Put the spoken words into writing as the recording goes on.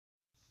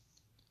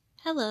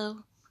Hello,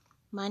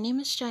 my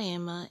name is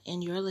Jayema,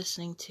 and you're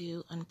listening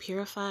to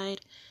Unpurified,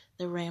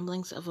 the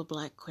Ramblings of a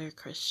Black Queer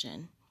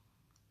Christian.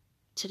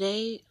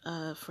 Today,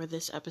 for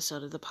this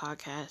episode of the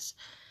podcast,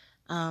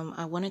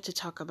 I wanted to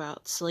talk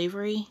about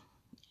slavery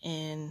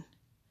and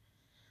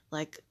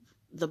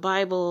the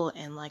Bible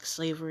and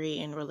slavery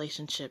in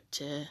relationship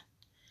to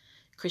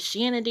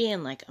Christianity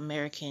and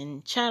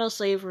American chattel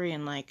slavery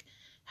and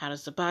how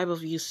does the Bible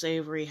view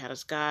slavery? How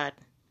does God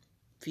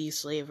view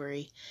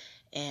slavery?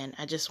 And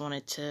I just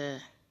wanted to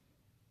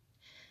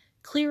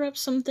clear up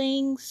some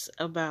things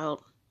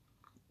about,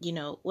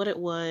 what it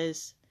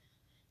was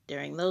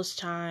during those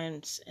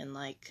times and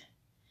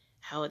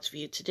how it's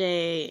viewed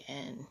today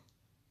and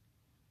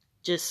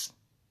just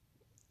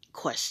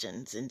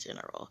questions in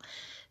general.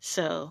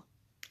 So,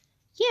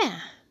 yeah,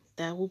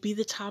 that will be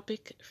the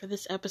topic for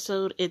this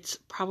episode. It's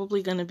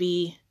probably going to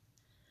be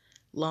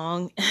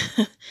long.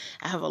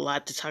 I have a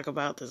lot to talk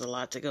about. There's a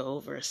lot to go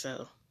over,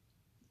 so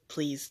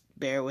please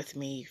bear with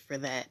me for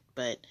that.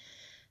 But,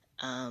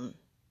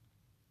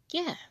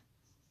 yeah,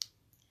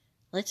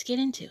 let's get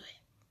into it.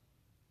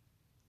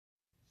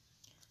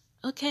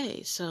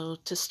 Okay, so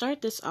to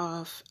start this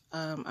off,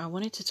 I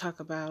wanted to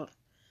talk about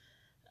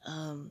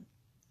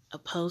a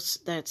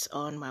post that's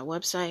on my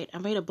website. I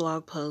made a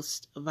blog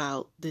post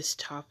about this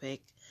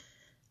topic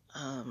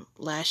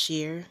last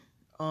year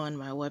on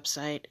my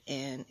website,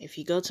 and if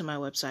you go to my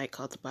website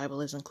called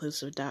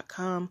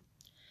thebiblesinclusive.com,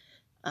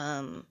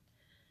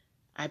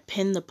 I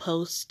pinned the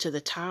post to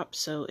the top,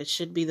 so it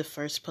should be the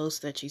first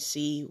post that you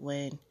see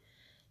when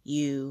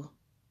you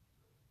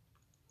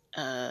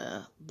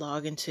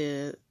log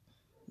into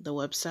the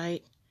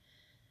website.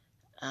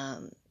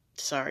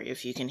 Sorry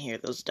if you can hear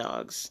those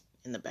dogs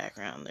in the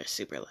background. They're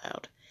super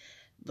loud.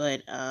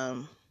 But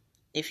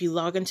if you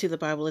log into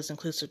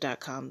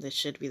thebiblesinclusive.com, this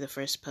should be the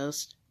first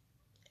post.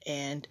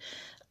 And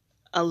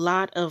a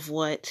lot of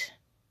what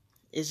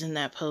is in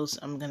that post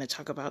I'm going to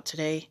talk about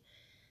today.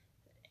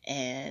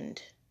 And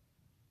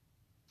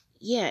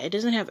yeah, it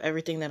doesn't have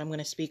everything that I'm going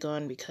to speak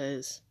on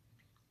because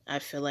I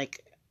feel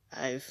like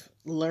I've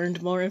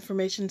learned more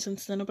information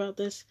since then about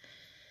this.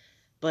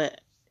 But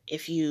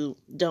if you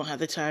don't have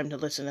the time to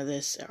listen to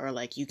this, or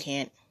you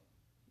can't,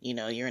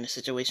 you're in a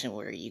situation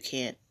where you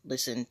can't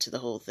listen to the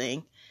whole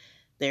thing,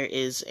 there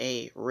is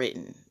a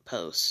written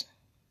post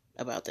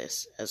about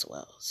this as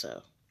well.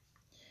 So,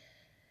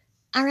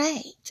 all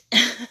right.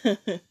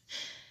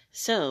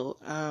 So,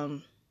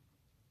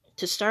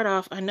 to start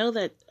off, I know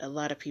that a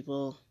lot of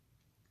people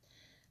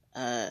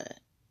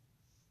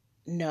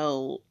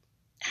know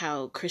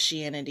how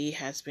Christianity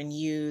has been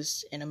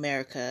used in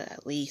America,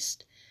 at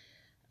least,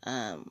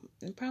 and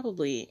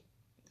probably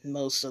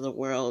most of the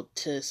world,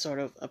 to sort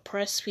of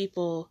oppress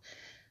people,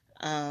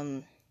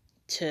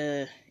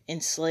 to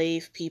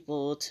enslave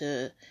people,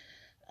 to,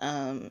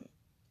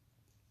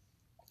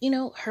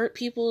 hurt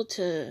people,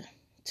 to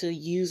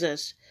use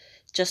as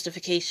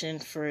justification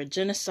for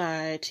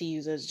genocide, to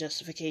use as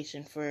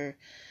justification for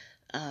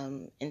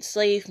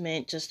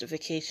enslavement,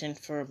 justification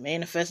for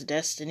manifest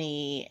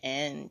destiny,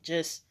 and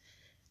just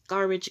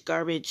garbage,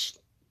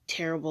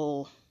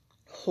 terrible,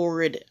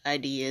 horrid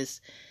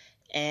ideas.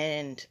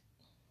 And,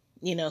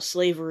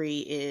 slavery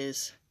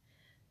is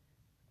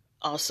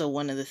also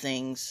one of the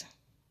things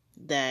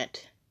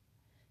that,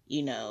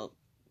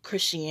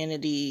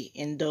 Christianity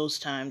in those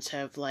times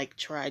have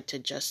tried to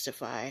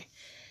justify.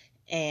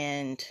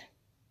 And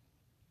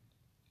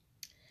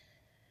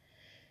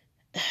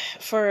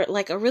for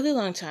a really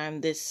long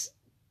time, this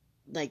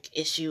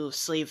issue of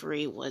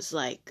slavery was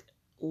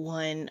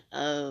one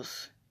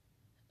of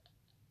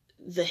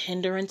the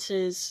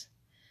hindrances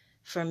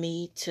for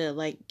me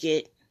to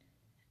get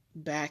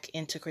back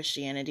into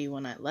Christianity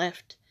when I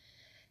left.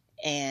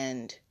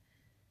 And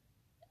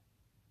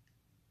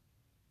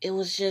it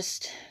was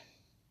just,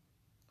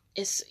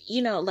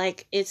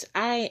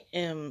 I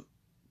am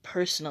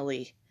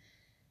personally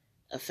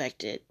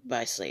affected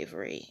by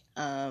slavery.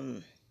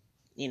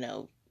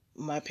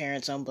 My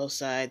parents on both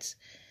sides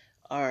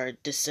are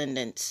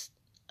descendants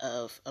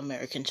of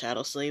American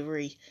chattel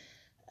slavery.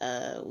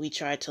 We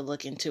tried to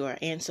look into our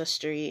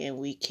ancestry and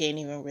we can't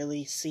even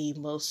really see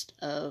most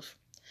of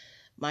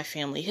my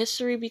family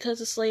history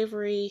because of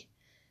slavery.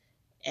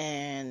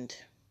 And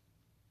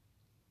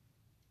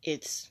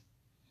it's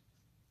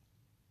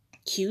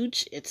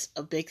huge. It's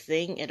a big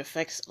thing. It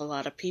affects a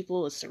lot of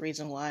people. It's the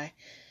reason why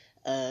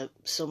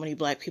so many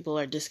Black people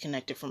are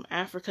disconnected from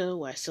Africa,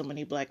 why so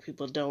many Black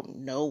people don't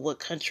know what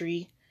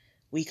country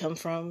we come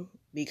from,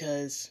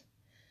 because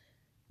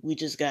we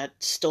just got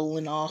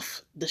stolen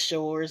off the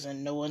shores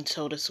and no one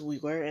told us who we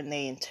were, and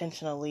they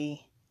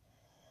intentionally,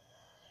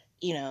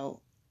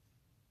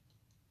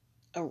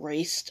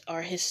 erased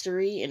our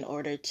history in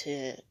order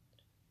to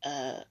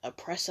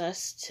oppress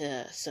us,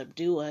 to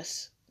subdue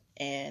us.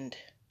 And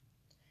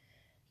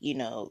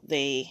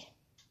they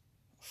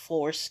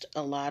forced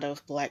a lot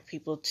of Black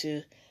people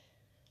to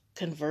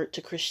convert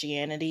to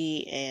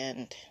Christianity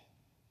and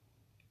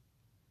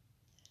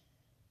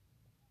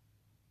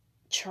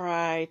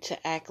try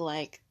to act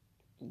like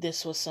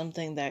this was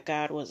something that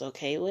God was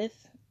okay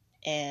with.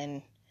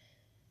 and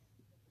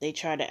they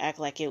try to act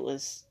like it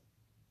was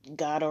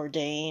God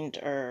ordained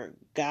or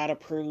God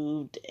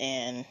approved,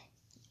 and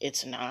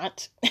it's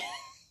not.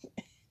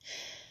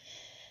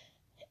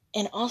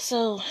 And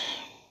also,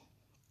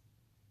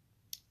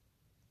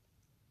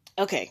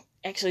 okay,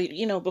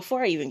 actually,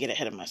 before I even get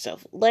ahead of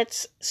myself,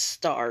 let's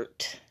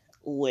start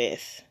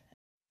with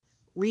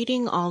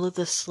reading all of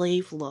the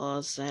slave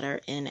laws that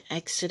are in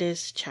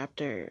Exodus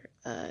chapter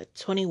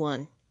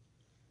 21,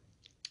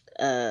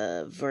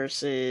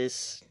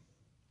 verses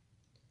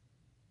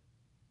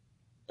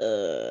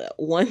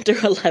 1 through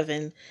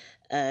 11,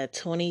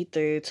 20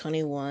 through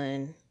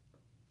 21,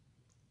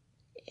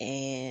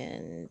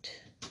 and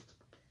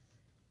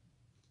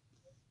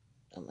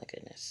oh my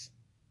goodness,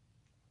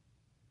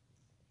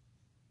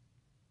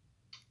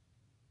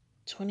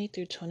 20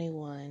 through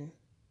 21,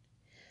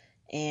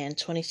 and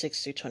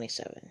 26 through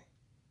 27.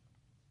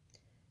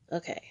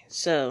 Okay,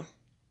 so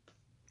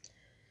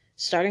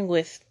starting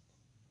with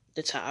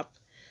the top,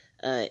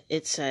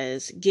 it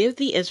says, "Give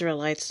the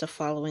Israelites the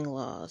following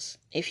laws.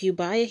 If you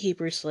buy a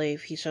Hebrew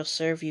slave, he shall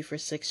serve you for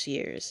 6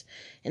 years.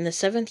 In the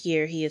 7th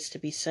year, he is to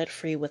be set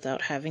free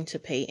without having to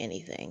pay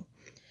anything.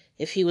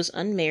 If he was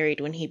unmarried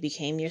when he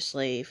became your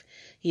slave,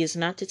 he is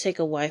not to take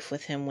a wife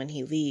with him when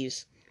he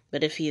leaves,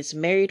 but if he is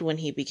married when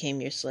he became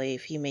your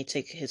slave, he may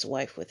take his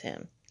wife with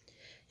him.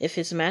 If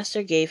his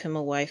master gave him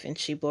a wife and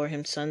she bore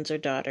him sons or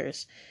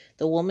daughters,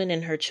 the woman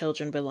and her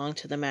children belong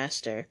to the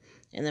master,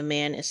 and the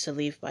man is to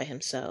leave by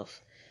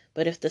himself.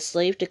 But if the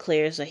slave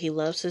declares that he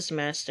loves his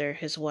master,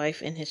 his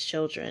wife, and his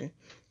children,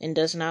 and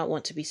does not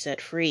want to be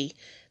set free,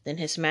 then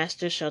his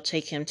master shall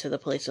take him to the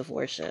place of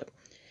worship.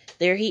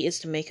 There he is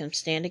to make him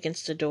stand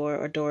against a door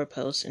or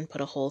doorpost and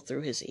put a hole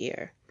through his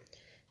ear.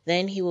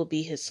 Then he will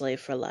be his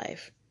slave for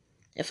life.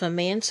 If a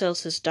man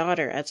sells his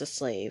daughter as a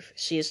slave,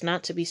 she is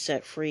not to be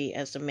set free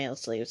as the male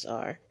slaves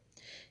are.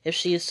 If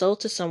she is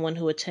sold to someone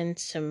who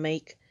intends to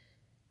make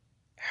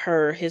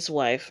her his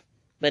wife,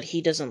 but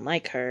he doesn't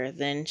like her,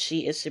 then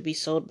she is to be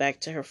sold back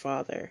to her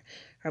father.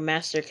 Her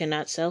master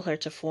cannot sell her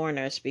to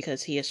foreigners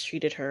because he has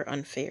treated her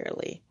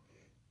unfairly.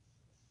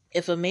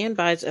 If a man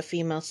buys a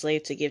female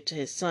slave to give to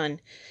his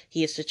son,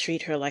 he is to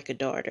treat her like a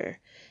daughter.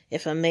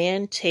 If a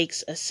man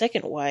takes a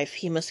second wife,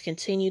 he must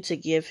continue to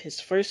give his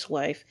first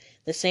wife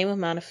the same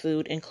amount of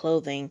food and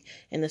clothing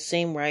and the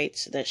same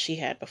rights that she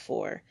had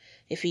before.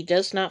 If he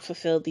does not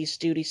fulfill these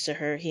duties to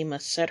her, he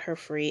must set her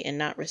free and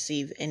not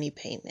receive any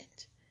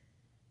payment."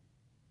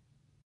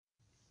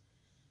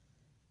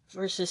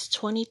 Verses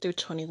 20 through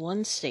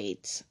 21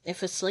 states,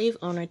 "If a slave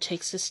owner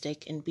takes a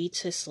stick and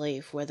beats his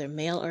slave, whether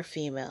male or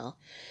female,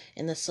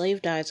 and the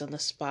slave dies on the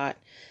spot,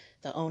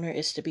 the owner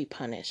is to be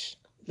punished.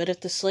 But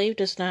if the slave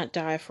does not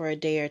die for a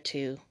day or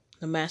two,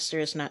 the master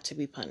is not to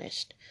be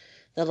punished.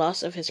 The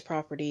loss of his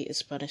property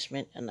is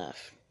punishment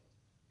enough."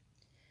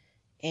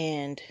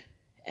 And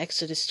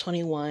Exodus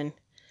 21,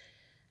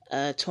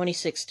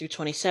 26 through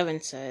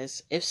 27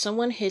 says, "If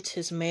someone hits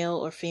his male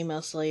or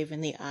female slave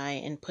in the eye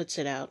and puts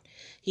it out,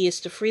 he is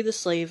to free the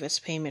slave as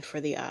payment for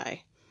the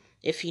eye.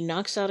 If he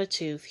knocks out a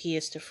tooth, he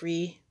is to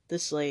free the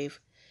slave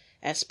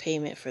as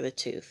payment for the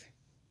tooth."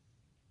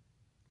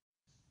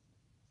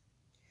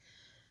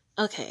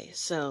 Okay,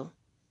 so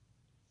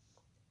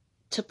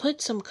to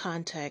put some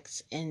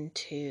context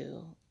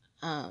into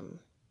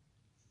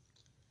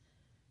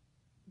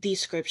these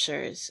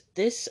scriptures,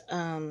 this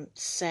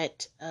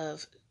set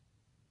of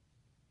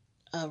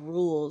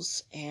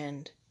rules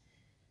and,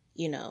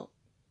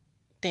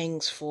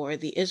 things for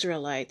the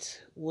Israelites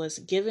was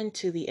given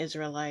to the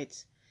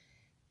Israelites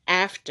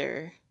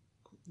after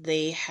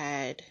they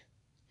had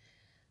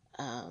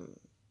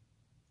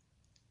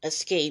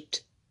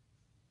escaped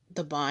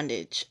the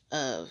bondage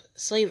of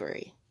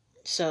slavery.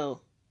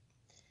 So,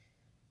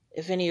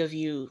 if any of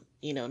you,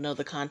 know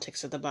the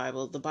context of the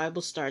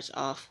Bible starts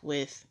off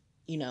with,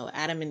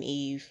 Adam and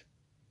Eve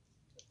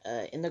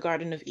in the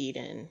Garden of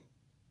Eden.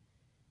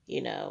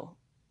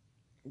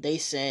 They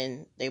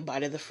sin, they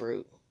bite of the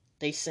fruit,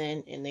 they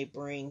sin, and they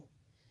bring,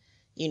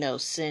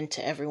 sin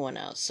to everyone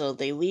else. So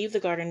they leave the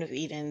Garden of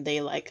Eden. They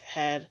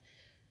had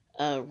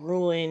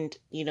ruined,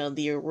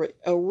 the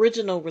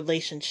original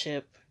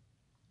relationship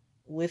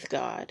with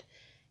God.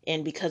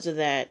 And because of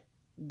that,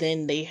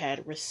 then they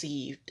had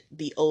received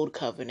the Old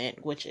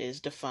Covenant, which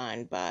is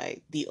defined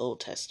by the Old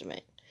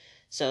Testament.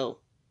 So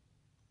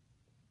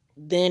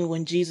then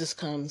when Jesus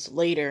comes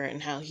later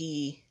and how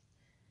he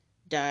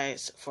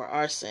dies for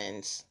our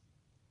sins,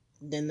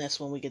 then that's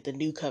when we get the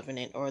New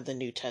Covenant or the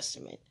New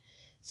Testament.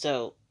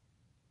 So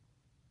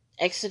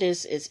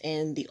Exodus is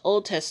in the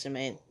Old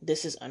Testament.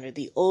 This is under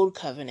the Old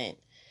Covenant.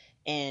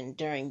 And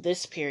during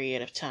this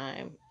period of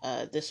time,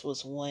 this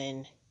was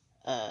when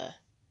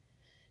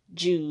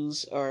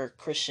Jews or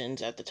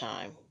Christians at the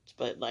time,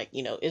 but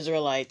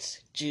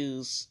Israelites,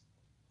 Jews,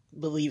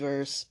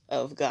 believers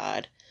of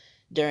God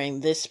during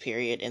this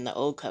period in the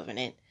Old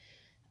Covenant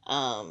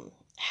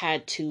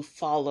had to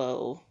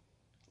follow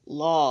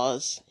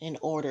laws in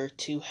order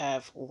to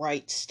have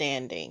right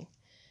standing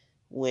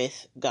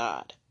with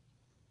God.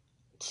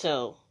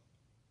 So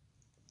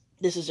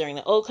this is during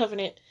the Old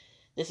Covenant.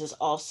 this is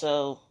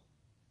also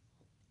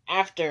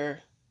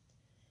after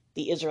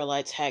the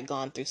Israelites had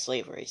gone through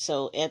slavery.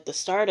 So at the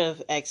start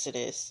of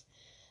Exodus,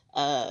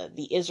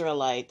 the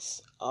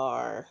Israelites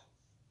are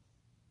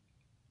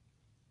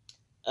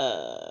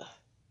uh,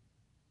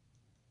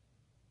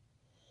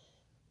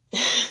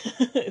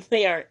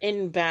 they are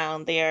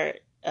inbound. They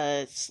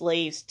are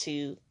slaves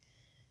to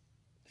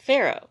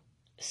Pharaoh.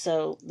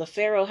 So the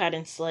Pharaoh had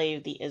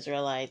enslaved the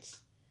Israelites,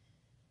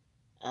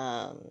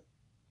 um,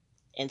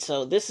 and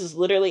so this is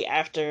literally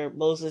after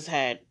Moses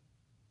had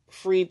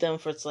freed them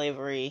from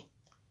slavery.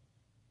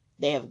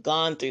 They have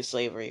gone through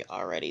slavery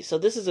already. So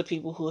this is a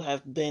people who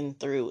have been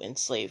through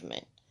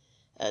enslavement.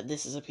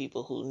 This is a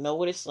people who know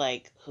what it's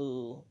like,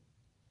 who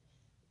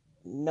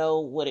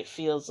know what it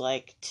feels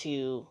like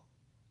to,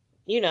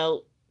 you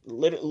know,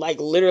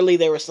 literally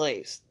they were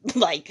slaves.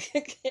 Like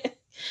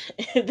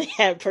they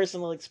had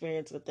personal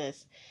experience with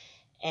this.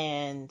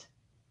 And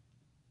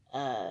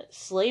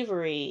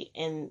slavery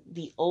in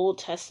the Old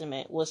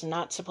Testament was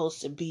not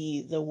supposed to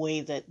be the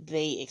way that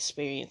they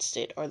experienced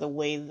it, or the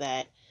way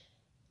that,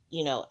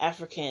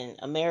 African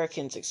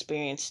Americans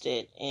experienced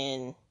it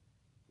in,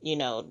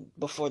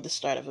 before the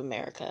start of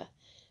America.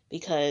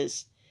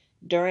 Because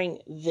during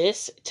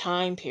this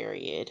time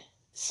period,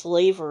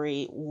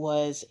 slavery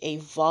was a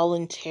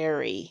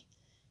voluntary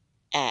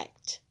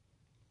act.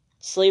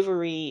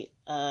 Slavery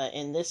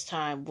in this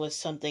time was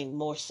something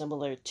more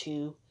similar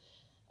to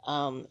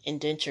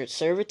indentured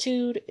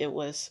servitude. It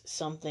was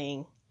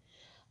something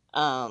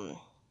um,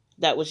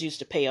 that was used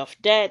to pay off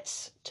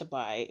debts, to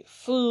buy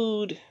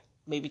food,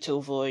 maybe to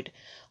avoid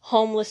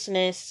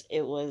homelessness.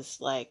 It was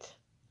like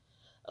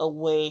a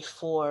way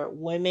for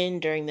women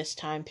during this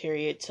time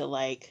period to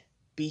like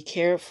be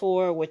cared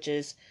for, which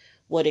is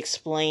what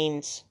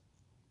explains,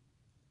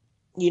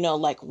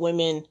 like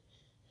women,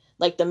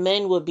 like the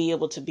men would be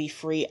able to be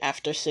free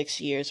after 6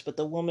 years, but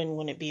the woman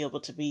wouldn't be able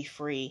to be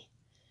free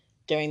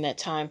during that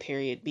time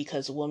period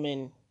because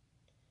women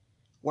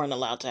weren't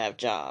allowed to have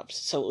jobs.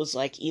 So it was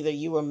like either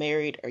you were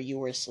married or you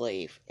were a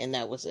slave, and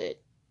that was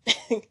it.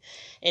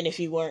 And if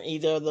you weren't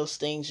either of those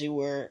things, you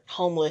were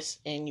homeless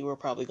and you were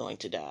probably going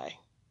to die.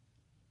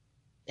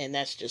 And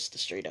that's just the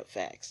straight up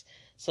facts.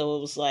 So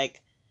it was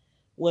like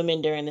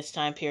women during this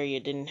time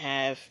period didn't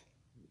have,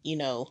 you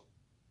know,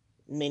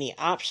 many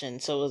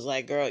options. So it was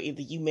like, girl,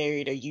 either you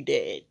married or you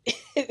dead.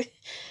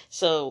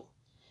 So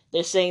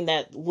they're saying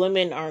that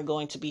women aren't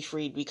going to be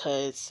freed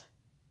because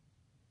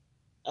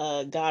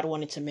God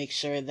wanted to make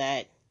sure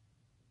that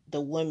the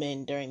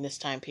women during this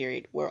time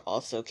period were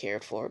also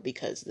cared for,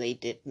 because they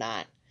did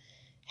not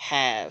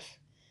have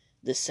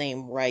the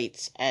same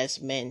rights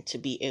as men to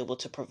be able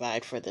to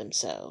provide for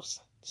themselves.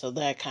 So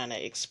that kind of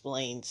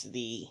explains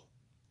the,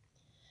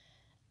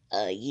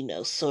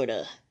 sort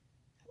of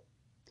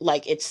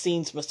like it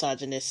seems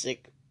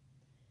misogynistic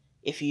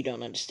if you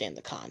don't understand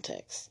the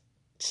context.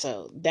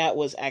 So that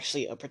was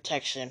actually a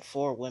protection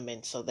for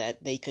women so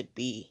that they could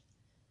be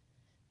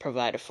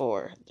provided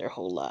for their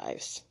whole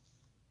lives.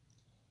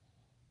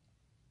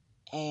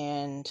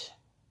 And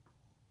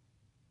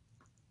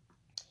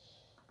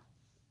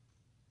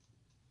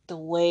the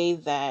way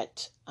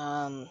that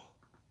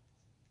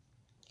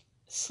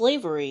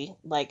slavery,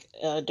 like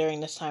during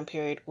this time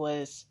period,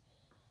 was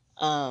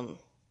um,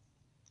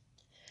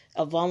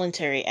 a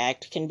voluntary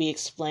act can be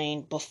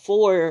explained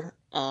before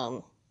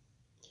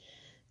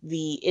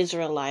the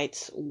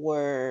Israelites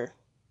were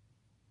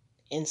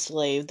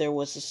enslaved. There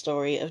was the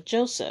story of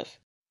Joseph.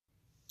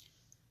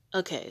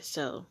 Okay,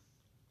 so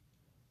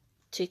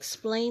to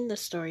explain the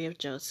story of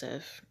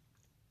Joseph,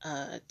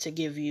 to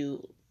give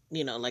you,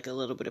 like a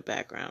little bit of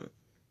background,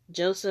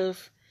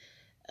 Joseph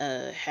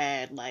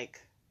had like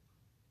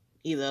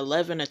either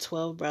 11 or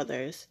 12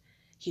 brothers.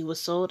 He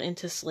was sold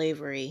into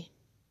slavery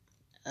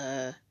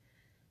uh,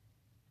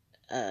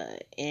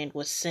 and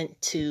was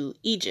sent to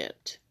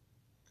Egypt,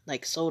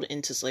 like sold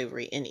into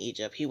slavery in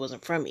Egypt. He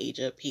wasn't from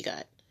Egypt. He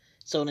got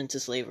sold into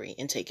slavery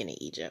and taken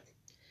to Egypt.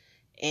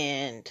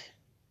 And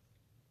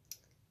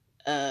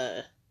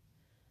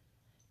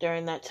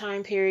during that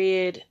time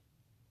period,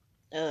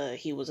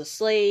 he was a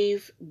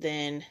slave.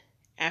 Then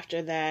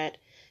after that,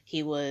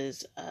 he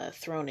was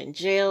thrown in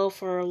jail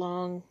for a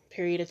long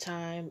period of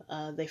time.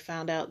 They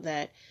found out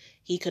that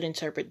he could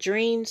interpret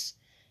dreams.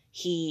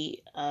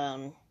 He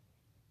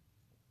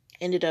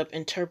ended up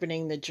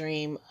interpreting the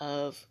dream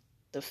of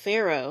the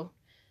Pharaoh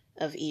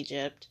of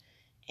Egypt,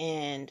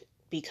 and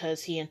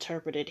because he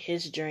interpreted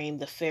his dream,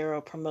 the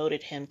Pharaoh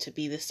promoted him to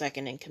be the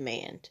second in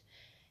command.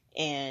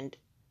 And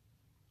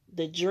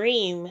the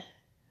dream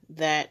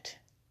that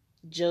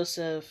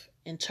Joseph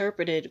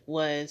interpreted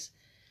was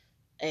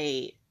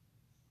a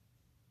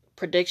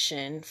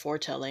prediction,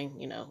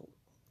 foretelling,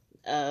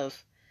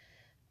 of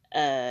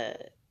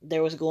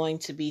there was going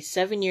to be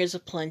 7 years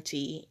of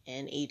plenty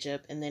in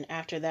Egypt, and then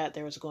after that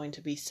there was going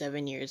to be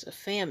 7 years of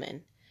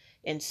famine.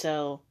 And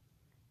so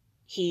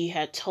he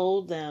had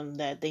told them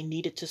that they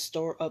needed to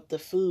store up the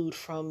food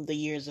from the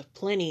years of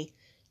plenty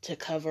to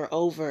cover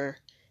over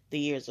the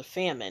years of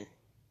famine.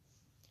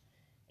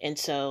 And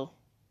so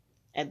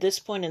at this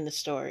point in the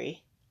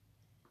story,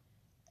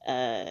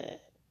 Uh,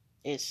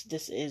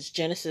 this is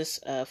Genesis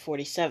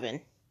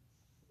 47.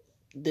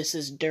 This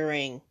is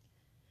during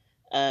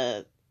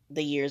the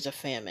years of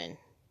famine.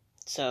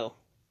 So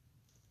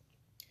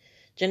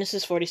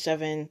Genesis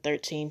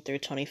 47:13 through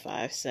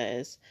 25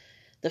 says,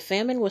 "The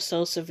famine was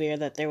so severe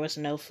that there was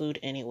no food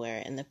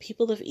anywhere, and the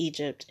people of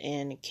Egypt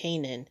and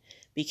Canaan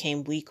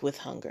became weak with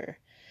hunger.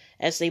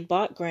 As they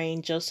bought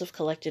grain, Joseph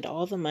collected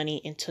all the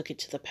money and took it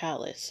to the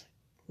palace.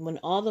 When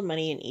all the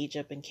money in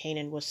Egypt and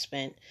Canaan was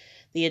spent,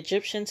 the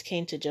Egyptians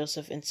came to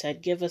Joseph and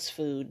said, 'Give us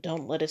food,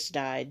 don't let us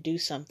die, do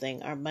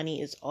something, our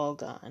money is all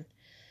gone.'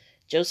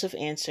 Joseph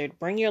answered,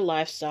 'Bring your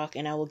livestock,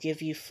 and I will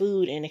give you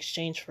food in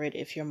exchange for it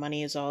if your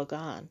money is all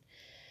gone.'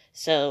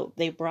 So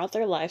they brought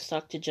their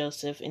livestock to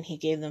Joseph, and he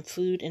gave them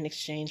food in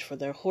exchange for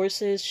their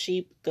horses,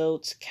 sheep,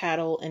 goats,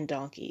 cattle, and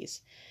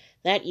donkeys.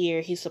 That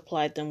year he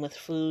supplied them with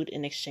food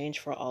in exchange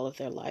for all of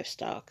their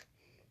livestock.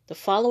 The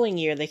following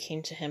year they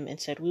came to him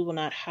and said, 'We will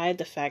not hide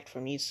the fact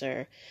from you,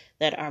 sir,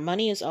 that our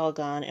money is all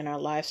gone and our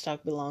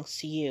livestock belongs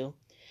to you.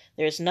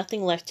 There is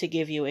nothing left to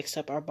give you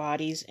except our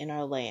bodies and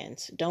our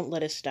lands. Don't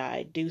let us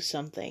die. Do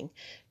something.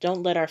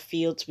 Don't let our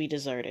fields be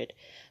deserted.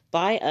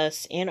 Buy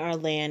us and our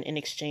land in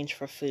exchange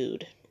for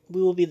food.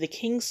 We will be the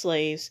king's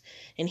slaves,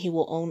 and he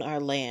will own our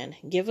land.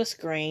 Give us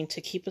grain to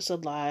keep us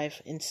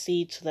alive and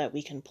seed so that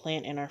we can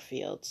plant in our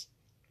fields.'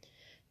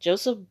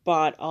 Joseph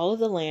bought all of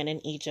the land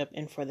in Egypt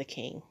and for the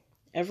king.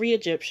 Every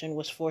Egyptian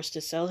was forced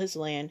to sell his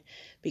land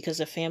because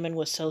the famine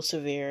was so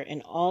severe,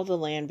 and all the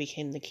land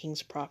became the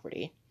king's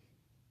property.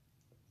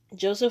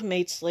 Joseph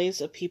made slaves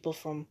of people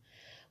from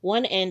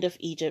one end of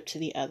Egypt to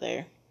the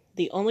other.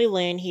 The only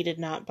land he did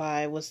not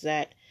buy was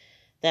that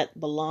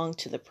belonged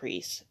to the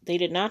priests. They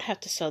did not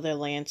have to sell their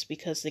lands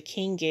because the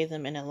king gave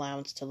them an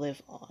allowance to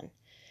live on.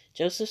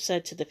 Joseph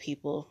said to the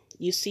people,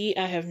 'You see,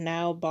 I have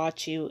now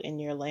bought you and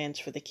your lands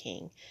for the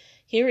king.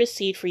 Here is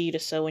seed for you to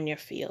sow in your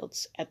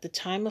fields. At the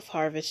time of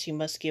harvest, you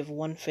must give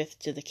 1/5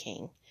 to the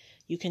king.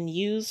 You can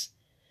use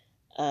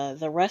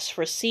the rest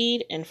for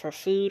seed and for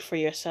food for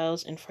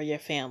yourselves and for your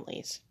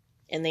families.'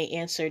 And they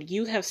answered,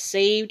 'You have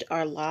saved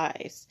our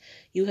lives.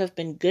 You have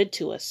been good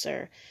to us,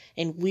 sir,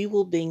 and we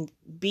will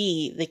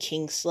be the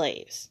king's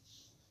slaves.'"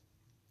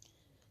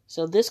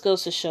 So this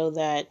goes to show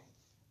that,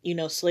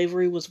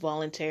 slavery was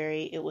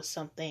voluntary. It was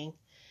something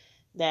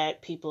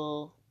that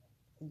people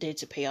did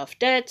to pay off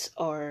debts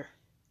or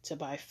to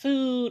buy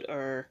food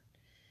or,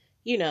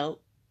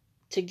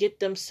 to get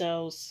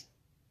themselves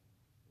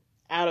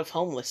out of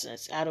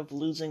homelessness, out of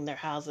losing their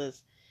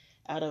houses,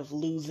 out of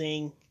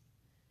losing,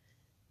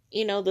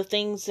 the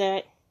things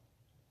that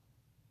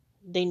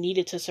they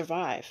needed to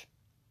survive.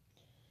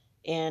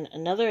 And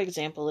another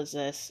example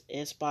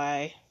is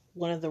by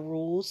one of the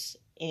rules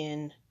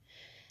in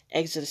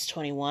Exodus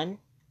 21.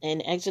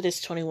 And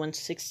Exodus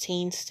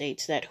 21:16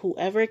 states that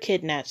whoever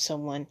kidnaps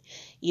someone,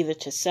 either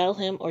to sell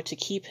him or to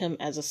keep him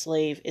as a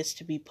slave, is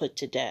to be put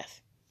to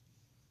death.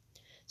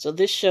 So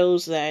this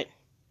shows that,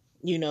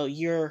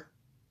 you're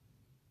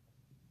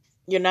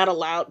not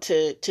allowed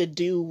to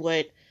do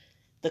what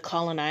the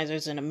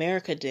colonizers in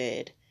America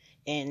did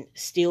and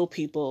steal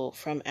people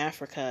from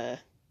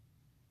Africa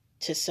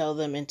to sell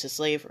them into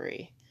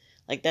slavery.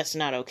 Like, that's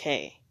not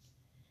okay.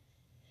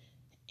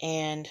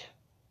 And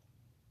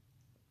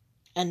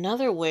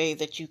another way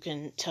that you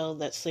can tell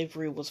that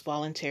slavery was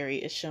voluntary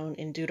is shown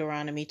in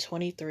Deuteronomy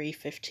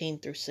 23:15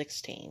 through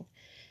 16.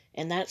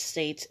 And that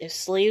states, "If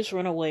slaves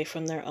run away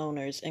from their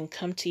owners and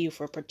come to you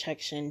for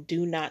protection,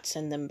 do not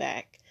send them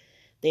back.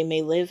 They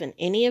may live in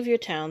any of your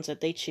towns that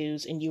they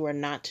choose, and you are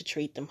not to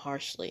treat them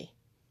harshly."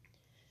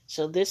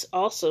 So this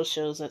also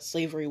shows that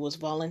slavery was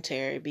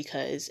voluntary,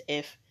 because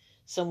if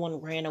someone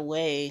ran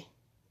away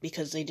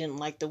because they didn't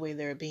like the way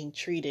they were being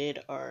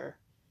treated, or,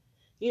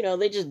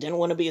 they just didn't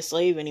want to be a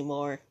slave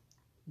anymore,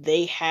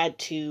 they had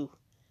to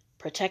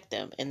protect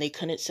them and they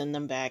couldn't send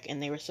them back,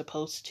 and they were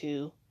supposed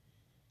to,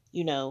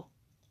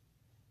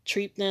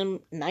 treat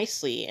them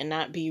nicely and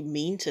not be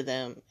mean to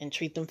them and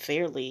treat them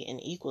fairly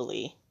and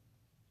equally.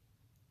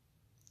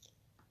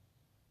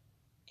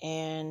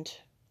 And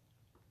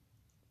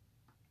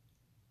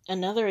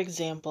another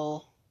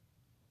example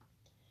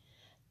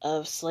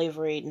of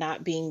slavery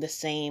not being the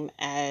same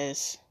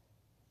as,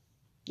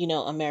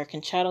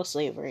 American chattel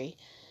slavery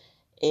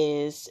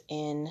is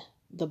in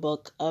the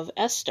book of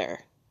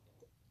Esther.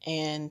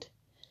 And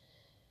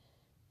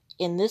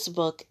in this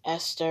book,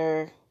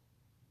 Esther,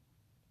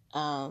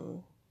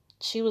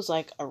 she was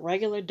like a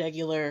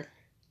regular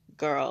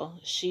girl.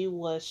 She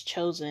was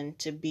chosen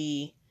to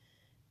be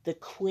the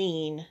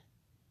queen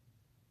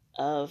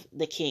of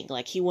the king.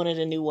 Like, he wanted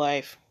a new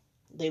wife.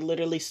 They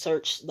literally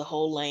searched the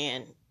whole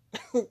land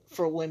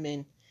for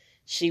women.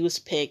 She was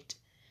picked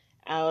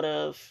out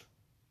of,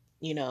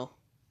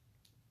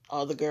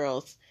 all the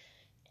girls.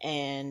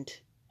 And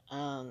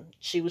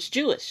she was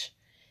Jewish.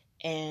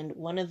 And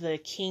one of the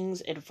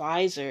king's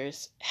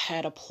advisors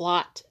had a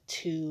plot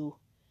to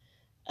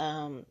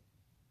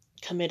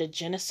commit a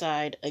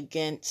genocide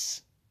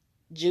against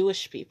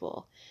Jewish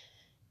people.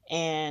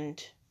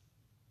 And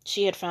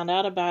she had found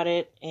out about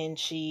it, and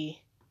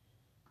she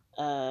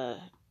told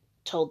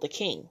told the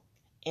king.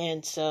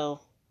 And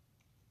so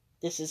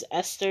this is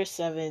Esther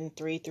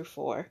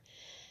 7:3-4.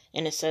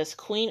 And it says,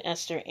 Queen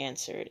Esther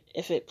answered,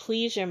 If it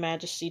please your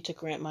majesty to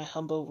grant my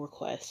humble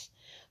request,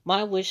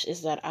 my wish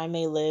is that I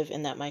may live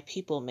and that my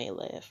people may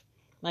live.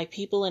 My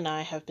people and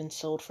I have been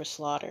sold for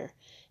slaughter.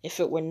 If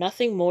it were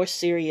nothing more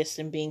serious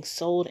than being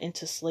sold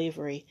into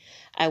slavery,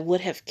 I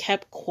would have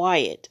kept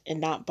quiet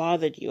and not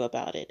bothered you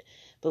about it.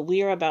 But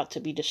we are about to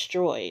be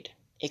destroyed,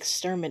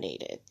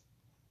 exterminated.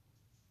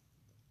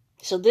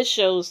 So this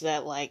shows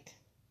that, like,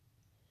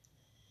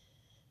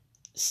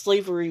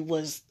 slavery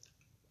was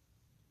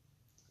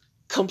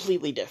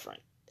completely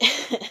different.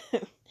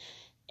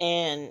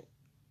 And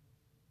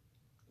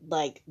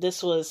like,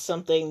 this was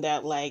something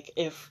that, like,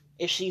 if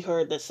she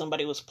heard that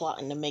somebody was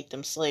plotting to make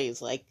them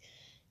slaves, like,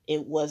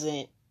 it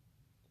wasn't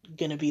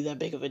gonna be that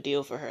big of a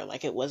deal for her.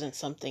 Like, it wasn't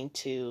something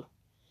to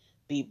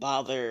be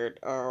bothered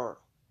or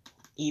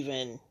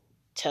even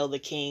tell the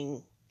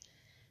king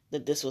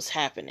that this was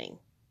happening.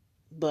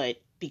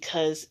 But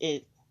because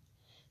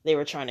they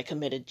were trying to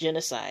commit a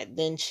genocide,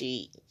 then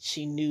she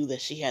knew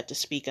that she had to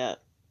speak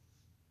up.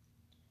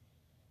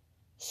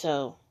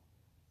 So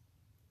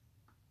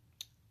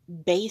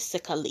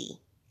basically,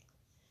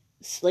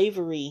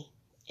 slavery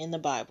in the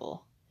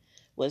Bible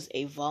was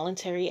a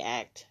voluntary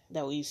act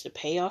that we used to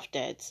pay off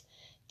debts,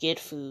 get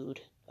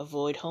food,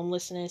 avoid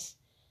homelessness.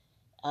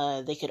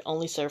 They could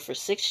only serve for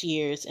 6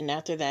 years, and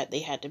after that they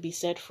had to be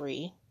set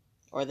free,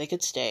 or they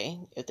could stay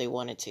if they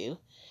wanted to.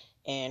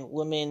 And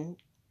women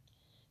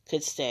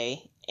could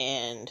stay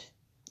and,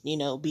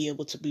 be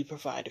able to be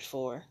provided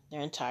for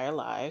their entire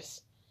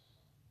lives.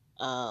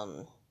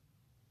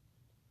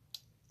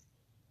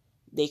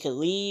 They could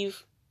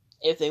leave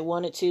if they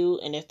wanted to,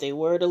 and if they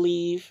were to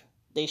leave,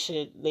 they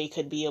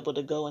could be able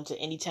to go into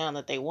any town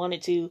that they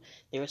wanted to.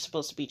 They were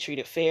supposed to be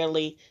treated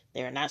fairly.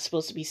 They were not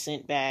supposed to be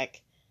sent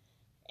back.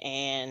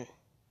 And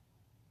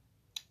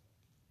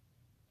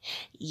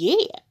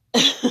yeah,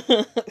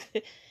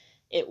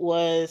 it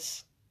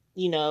was,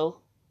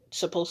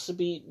 supposed to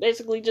be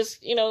basically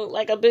just,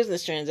 like a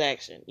business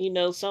transaction,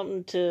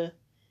 something to,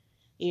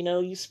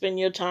 you spend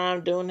your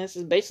time doing this.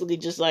 Is basically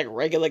just like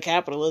regular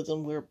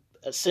capitalism. We're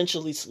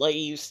essentially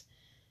slaves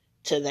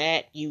to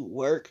that. You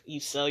work,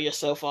 you sell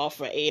yourself off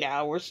for 8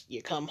 hours,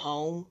 you come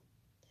home,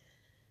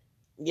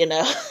 you're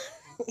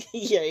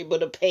able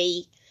to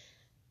pay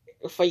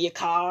for your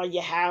car,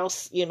 your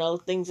house,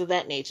 things of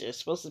that nature. It's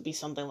supposed to be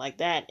something like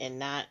that, and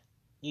not,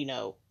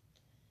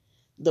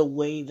 the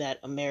way that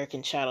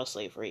American chattel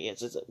slavery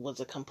is. It was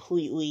a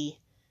completely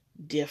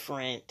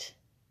different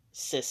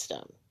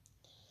system.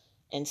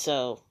 And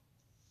so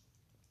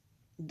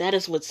that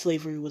is what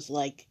slavery was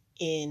like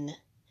in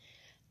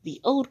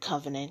the Old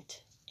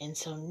Covenant. And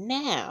so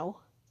now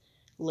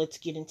let's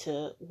get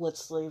into what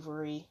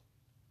slavery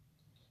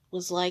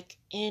was like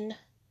in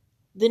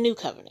the New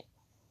Covenant.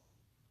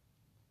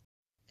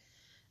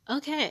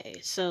 Okay,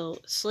 so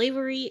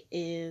slavery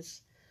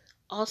is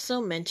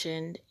also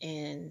mentioned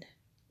in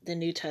the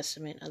New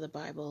Testament of the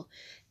Bible,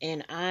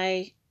 and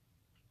I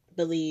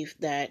believe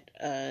that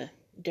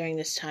during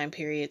this time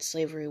period,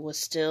 slavery was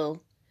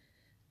still,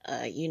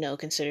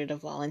 considered a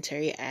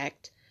voluntary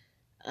act.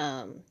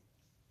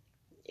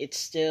 It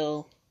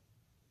still,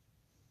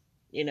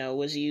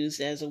 was used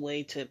as a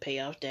way to pay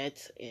off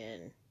debts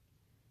and,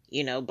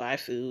 buy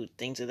food,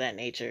 things of that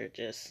nature.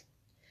 Just,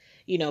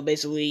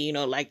 basically,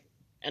 like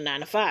a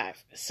 9-to-5.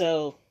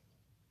 So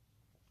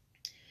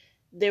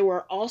there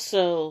were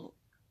also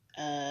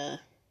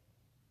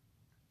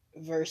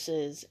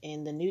verses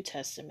in the New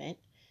Testament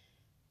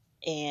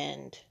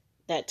and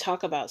that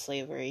talk about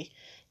slavery,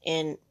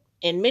 and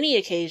in many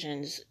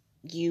occasions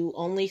you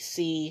only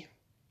see,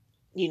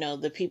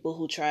 the people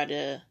who try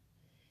to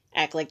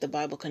act like the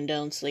Bible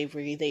condones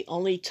slavery. They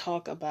only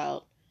talk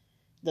about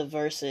the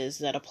verses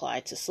that apply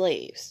to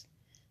slaves,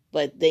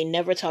 but they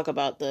never talk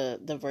about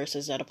the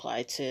verses that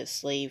apply to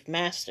slave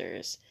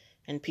masters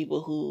and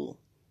people who,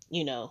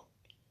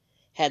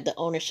 had the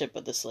ownership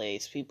of the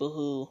slaves, people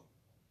who,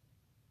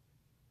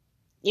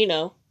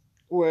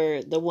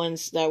 were the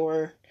ones that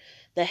were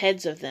the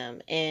heads of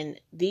them.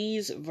 And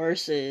these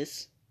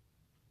verses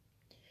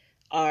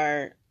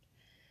are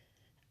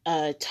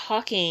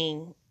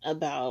talking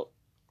about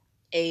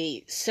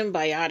a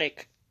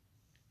symbiotic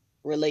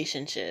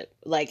relationship.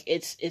 Like,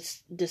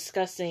 it's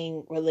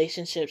discussing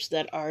relationships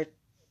that are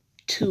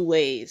two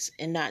ways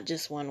and not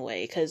just one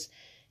way. Because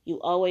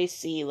you always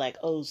see, like,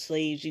 oh,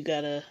 slaves, you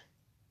gotta,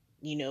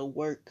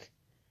 work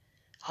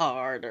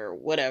hard or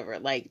whatever.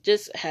 Like,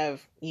 just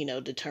have,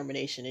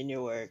 determination in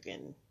your work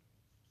and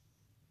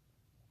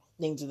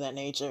things of that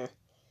nature.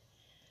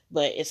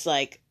 But it's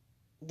like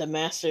the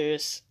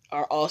masters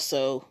are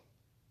also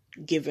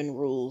given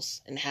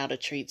rules and how to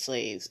treat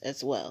slaves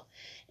as well.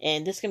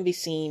 And this can be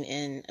seen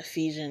in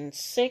Ephesians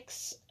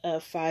 6,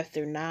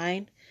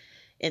 5-9.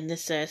 And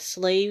this says,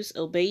 slaves,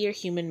 obey your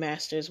human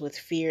masters with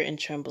fear and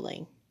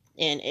trembling.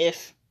 And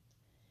if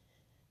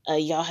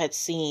y'all had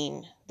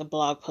seen the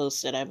blog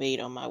post that I made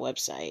on my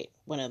website,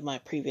 one of my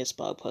previous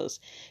blog posts,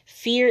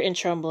 fear and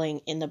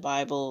trembling in the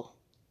Bible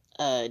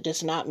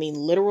does not mean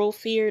literal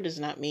fear, does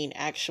not mean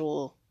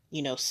actual,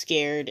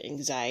 scared,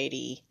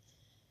 anxiety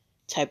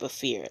type of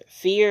fear.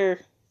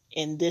 Fear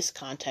in this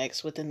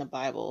context within the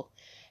Bible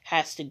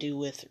has to do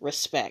with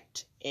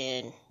respect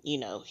and,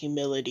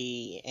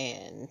 humility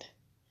and,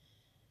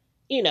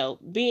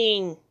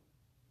 being,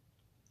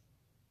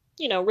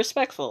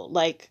 respectful.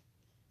 Like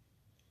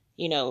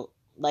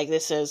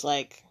this says,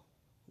 like,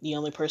 the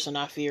only person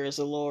I fear is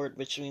the Lord,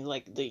 which means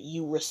like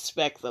you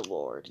respect the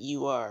Lord.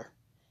 You are,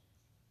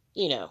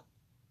 you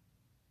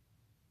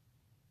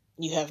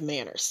have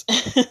manners.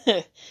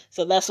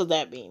 So that's what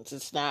that means.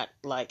 It's not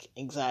like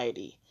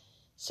anxiety.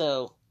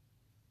 So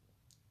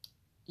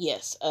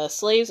yes,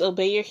 slaves,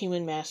 obey your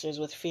human masters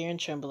with fear and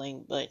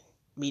trembling, but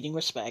meeting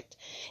respect,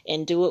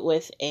 and do it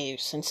with a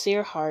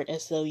sincere heart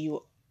as though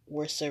you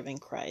were serving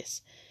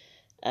Christ.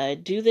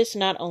 Do this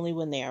not only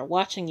when they are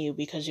watching you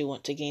because you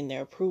want to gain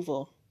their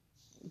approval,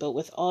 but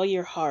with all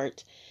your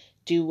heart,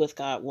 do what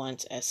God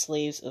wants as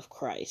slaves of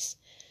Christ.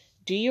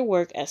 Do your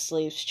work as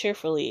slaves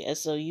cheerfully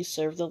as though you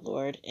serve the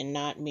Lord and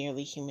not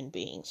merely human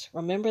beings.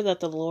 Remember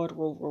that the Lord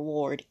will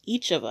reward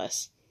each of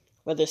us,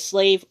 whether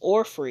slave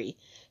or free,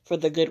 for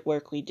the good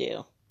work we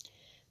do.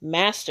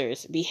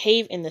 Masters,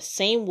 behave in the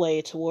same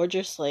way toward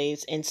your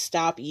slaves and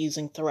stop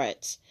using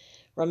threats.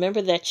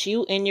 Remember that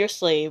you and your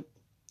slave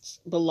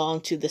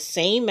belong to the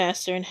same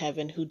master in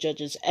heaven who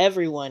judges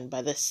everyone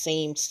by the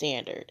same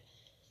standard.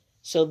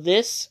 So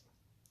this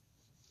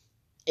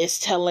is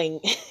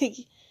telling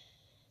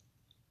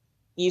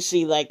you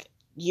see, like,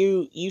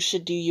 you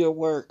should do your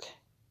work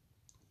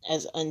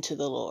as unto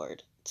the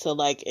Lord. So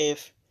like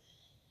if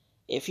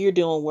you're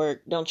doing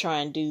work, don't try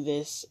and do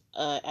this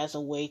as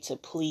a way to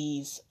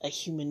please a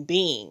human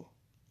being,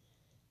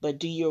 but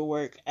do your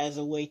work as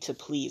a way to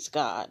please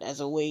God, as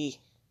a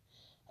way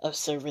of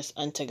service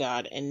unto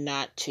God and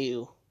not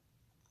to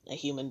a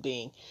human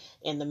being.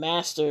 And the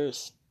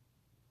masters,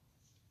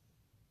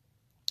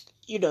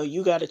 you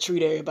got to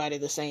treat everybody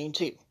the same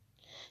too.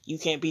 You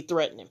can't be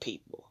threatening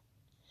people.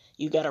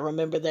 You got to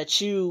remember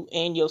that you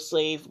and your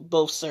slave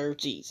both serve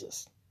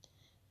Jesus.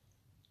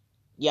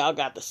 Y'all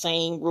got the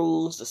same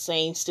rules, the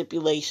same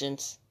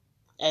stipulations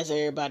as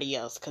everybody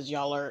else, because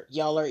y'all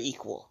are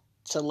equal.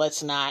 So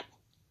let's not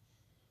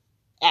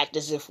act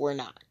as if we're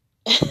not.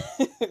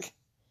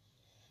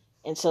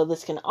 And so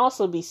this can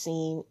also be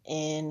seen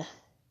in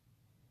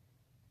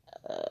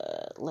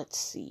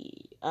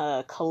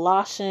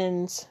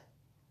Colossians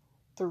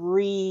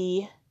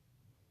 3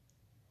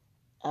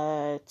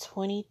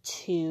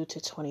 22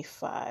 to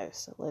 25.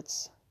 So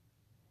let's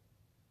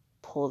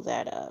pull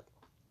that up.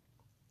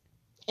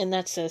 And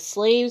that says,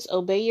 slaves,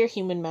 obey your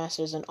human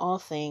masters in all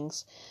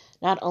things,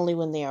 not only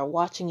when they are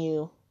watching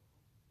you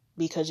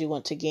because you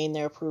want to gain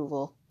their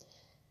approval,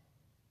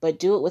 but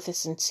do it with a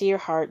sincere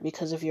heart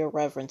because of your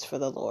reverence for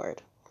the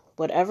Lord.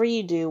 Whatever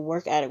you do,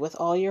 work at it with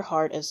all your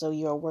heart as though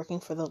you are working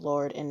for the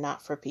Lord and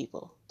not for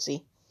people.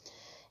 See?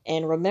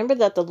 And remember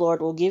that the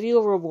Lord will give you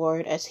a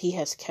reward as he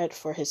has kept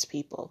for his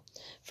people.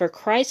 For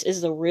Christ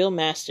is the real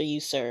master you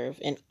serve,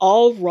 and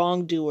all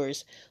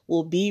wrongdoers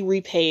will be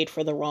repaid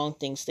for the wrong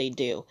things they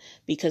do,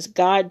 because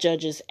God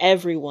judges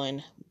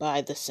everyone by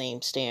the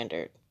same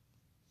standard.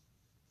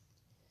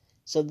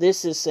 So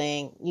this is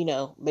saying,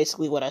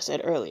 basically what I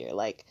said earlier,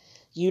 like,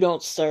 you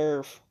don't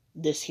serve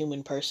this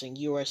human person,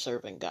 you are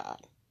serving God.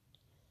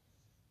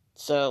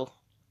 So,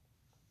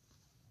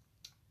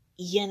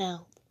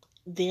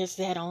 there's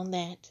that on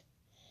that.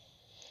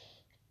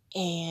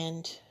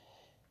 And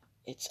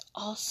it's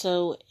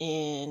also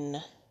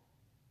in,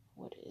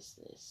 what is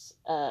this?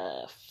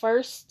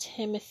 1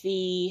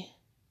 Timothy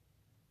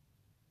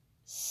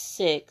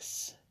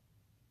 6,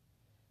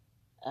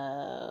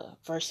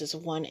 verses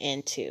 1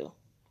 and 2.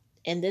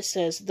 And this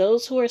says,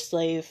 those who are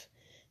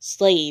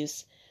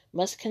slaves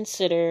must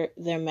consider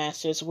their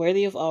masters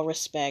worthy of all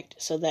respect,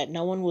 so that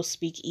no one will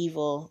speak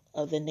evil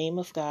of the name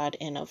of God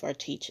and of our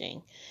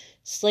teaching.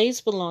 Slaves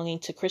belonging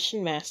to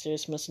Christian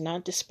masters must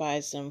not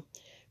despise them,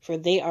 for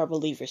they are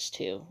believers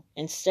too.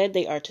 Instead,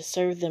 they are to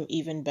serve them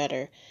even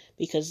better,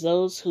 because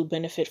those who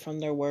benefit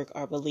from their work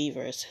are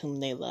believers whom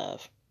they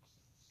love.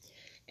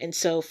 And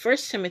so 1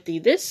 Timothy,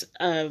 these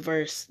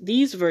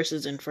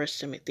verses in 1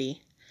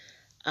 Timothy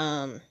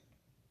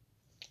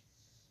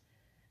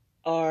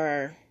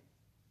are,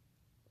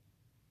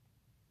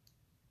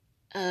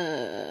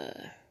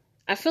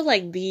 I feel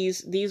like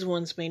these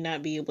ones may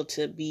not be able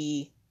to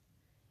be,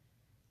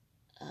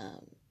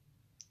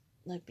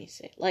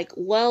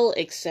 well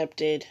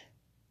accepted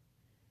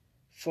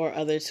for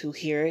others who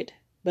hear it.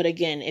 But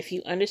again, if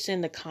you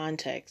understand the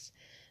context,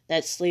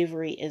 that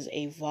slavery is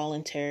a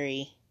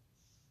voluntary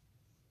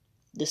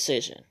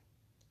decision.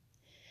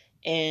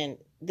 And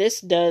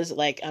this does,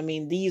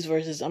 these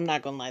verses, I'm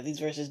not gonna lie, these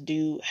verses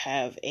do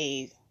have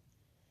a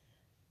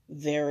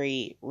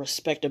very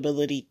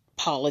respectability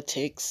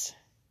politics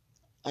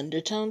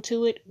undertone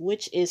to it,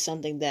 which is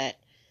something that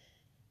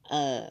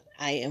I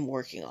am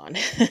working on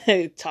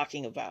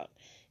talking about.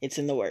 It's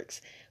in the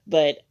works.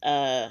 But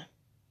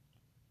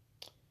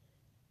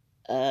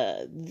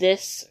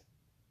this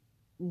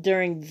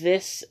during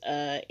this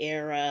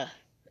era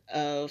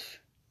of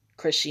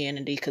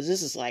Christianity, because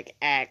this is like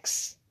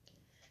Acts,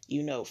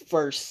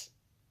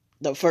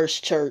 the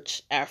first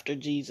church after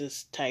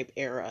Jesus type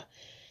era.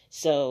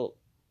 So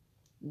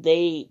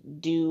they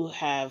do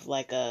have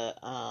like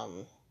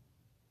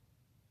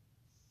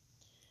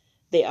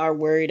they are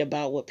worried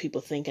about what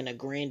people think in a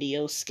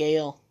grandiose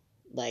scale,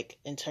 like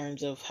in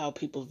terms of how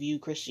people view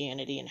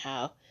Christianity and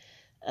how,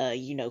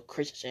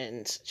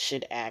 Christians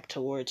should act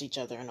towards each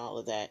other and all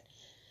of that.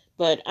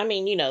 But I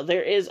mean,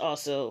 there is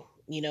also,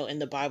 in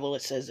the Bible,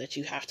 it says that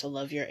you have to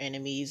love your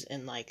enemies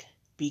and like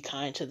be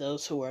kind to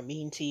those who are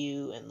mean to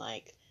you, and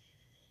like,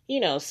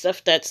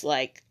 stuff that's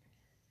like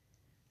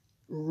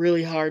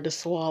really hard to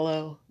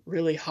swallow,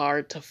 really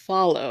hard to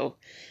follow.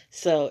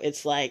 So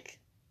it's like,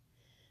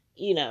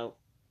 you know,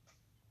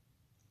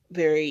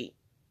 very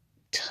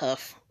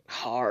tough,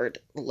 hard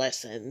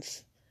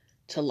lessons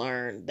to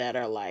learn that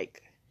are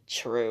like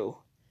true.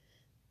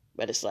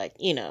 But it's like,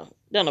 don't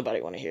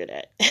nobody want to hear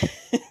that.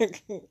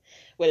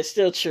 But it's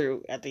still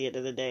true at the end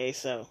of the day.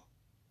 So,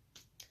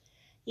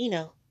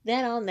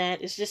 that on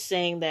that is just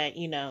saying that,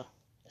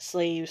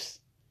 slaves,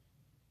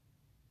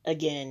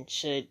 again,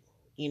 should,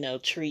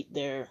 treat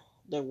their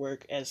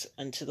work as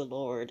unto the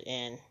Lord,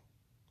 and,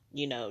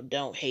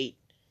 don't hate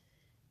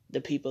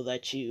the people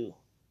that you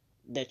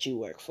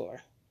work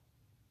for.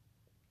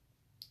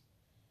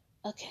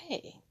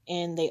 Okay.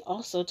 And they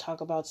also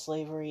talk about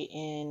slavery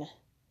in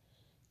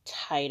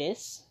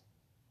Titus,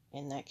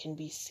 and that can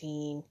be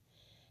seen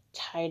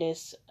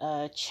Titus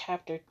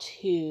chapter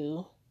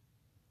 2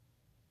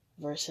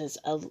 verses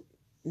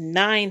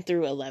 9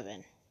 through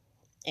 11.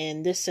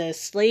 And this says,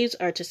 slaves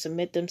are to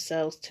submit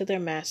themselves to their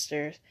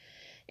masters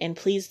and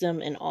please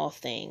them in all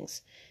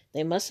things.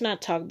 They must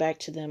not talk back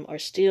to them or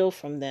steal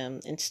from them.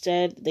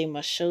 Instead, they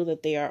must show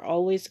that they are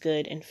always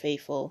good and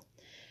faithful,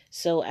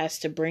 so as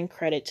to bring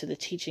credit to the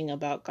teaching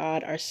about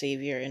God our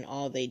Savior in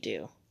all they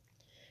do.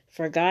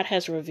 For God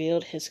has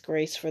revealed his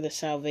grace for the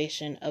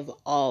salvation of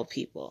all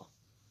people.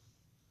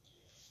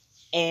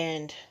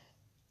 And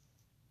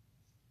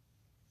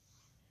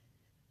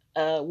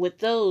with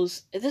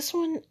those, this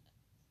one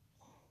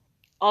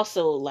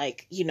also,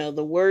 like,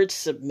 the word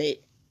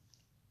submit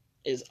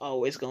is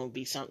always going to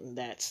be something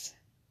that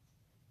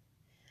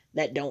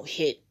don't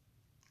hit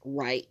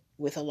right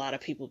with a lot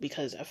of people,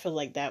 because I feel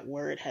like that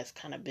word has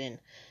kind of been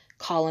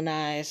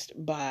colonized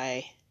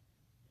by,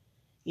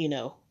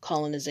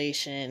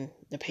 colonization,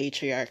 the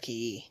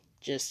patriarchy,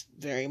 just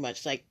very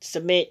much like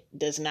submit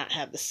does not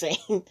have the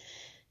same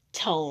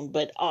tone,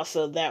 but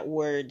also that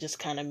word just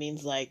kind of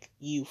means like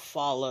you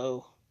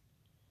follow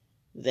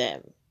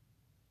them.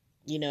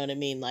 You know what I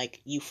mean?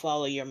 Like you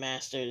follow your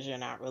masters. You're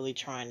not really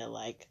trying to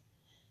like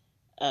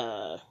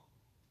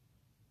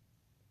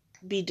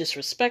be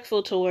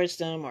disrespectful towards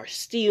them or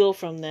steal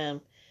from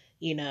them.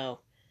 You're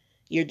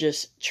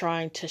just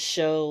trying to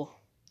show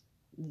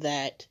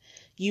that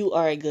you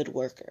are a good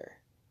worker.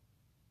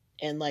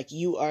 And like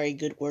you are a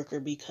good worker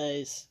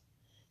because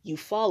you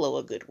follow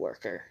a good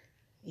worker.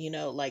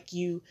 Like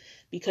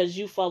because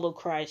you follow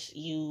Christ,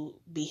 you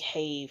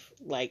behave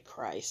like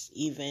Christ,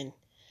 even,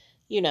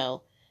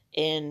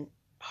 in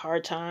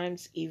hard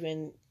times,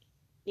 even,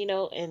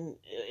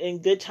 in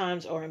good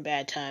times or in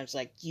bad times,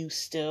 like you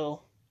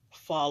still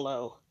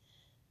follow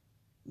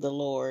the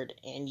Lord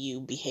and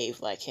you behave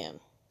like him.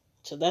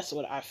 So that's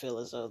what I feel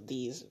as though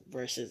these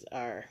verses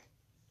are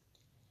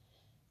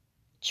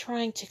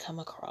trying to come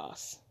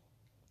across.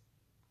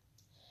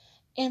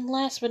 And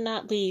last but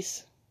not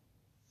least,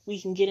 we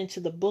can get into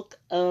the book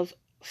of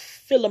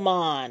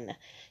Philemon.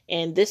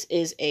 And this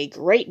is a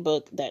great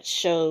book that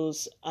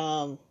shows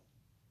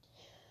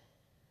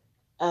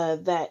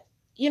that,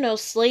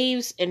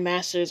 slaves and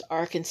masters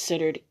are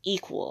considered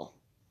equal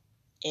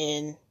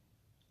in,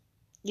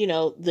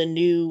 the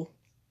new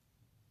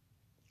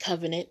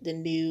covenant, the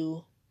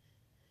new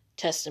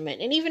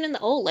testament. And even in the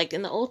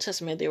Old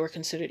Testament, they were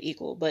considered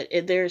equal. But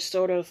there's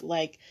sort of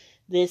like,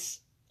 this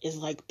is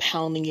like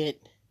pounding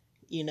it,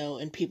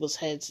 in people's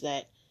heads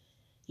that,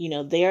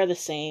 they are the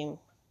same.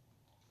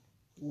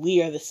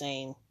 We are the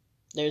same.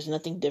 There's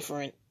nothing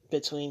different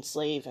between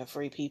slave and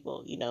free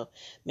people,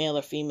 male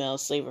or female,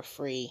 slave or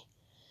free,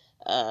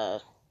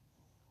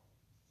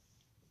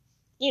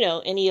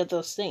 any of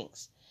those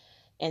things.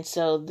 And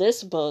so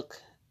this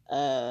book,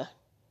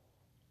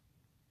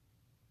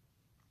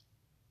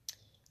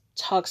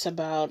 talks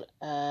about,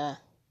 a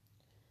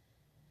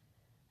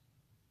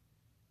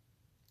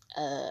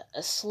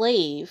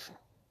slave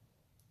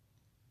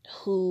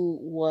who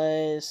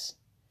was,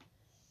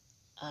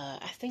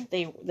 I think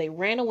they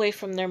ran away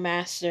from their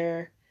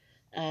master.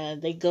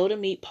 They go to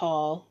meet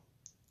Paul.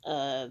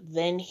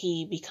 Then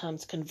he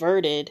becomes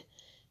converted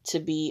to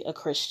be a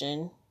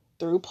Christian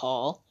through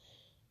Paul.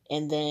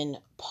 And then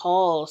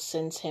Paul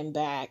sends him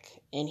back,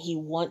 and he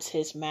wants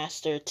his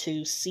master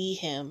to see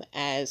him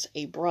as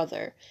a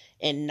brother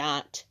and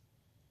not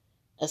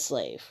a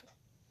slave.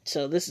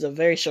 So this is a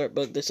very short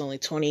book. There's only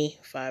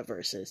 25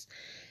 verses.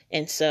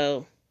 And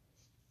so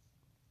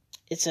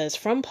It says,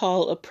 "From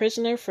Paul, a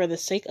prisoner for the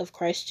sake of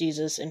Christ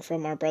Jesus, and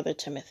from our brother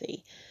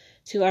Timothy,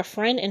 to our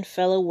friend and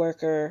fellow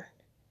worker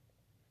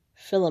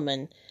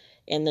Philemon,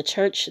 in the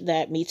church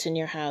that meets in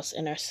your house,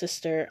 and our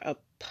sister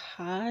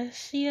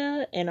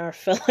Apphia, and our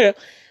fellow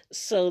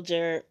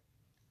soldier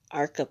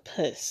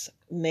Archippus.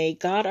 May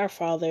God our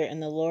Father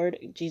and the Lord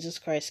Jesus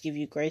Christ give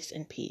you grace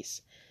and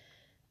peace.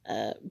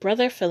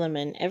 Brother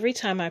Philemon, every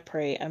time I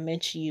pray, I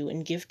mention you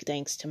and give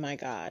thanks to my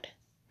God.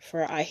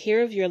 For I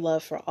hear of your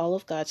love for all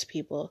of God's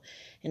people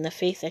and the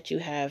faith that you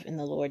have in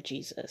the Lord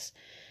Jesus.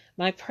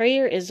 My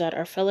prayer is that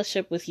our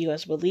fellowship with you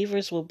as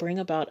believers will bring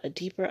about a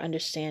deeper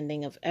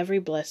understanding of every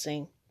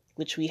blessing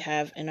which we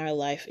have in our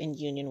life in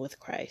union with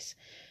Christ.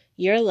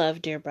 Your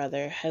love, dear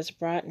brother, has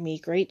brought me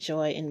great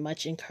joy and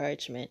much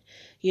encouragement.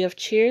 You have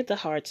cheered the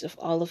hearts of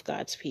all of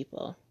God's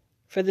people.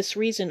 For this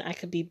reason, I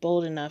could be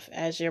bold enough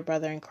as your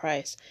brother in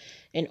Christ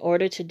in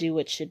order to do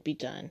what should be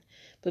done.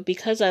 But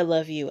because I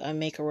love you, I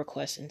make a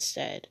request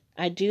instead.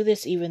 I do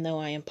this even though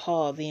I am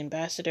Paul, the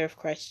ambassador of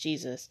Christ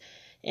Jesus,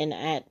 and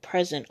at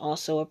present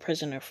also a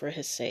prisoner for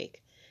his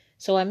sake.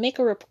 So I make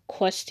a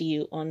request to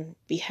you on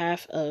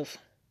behalf of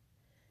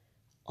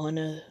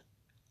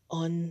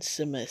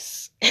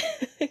Onesimus,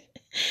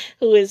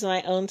 who is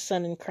my own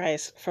son in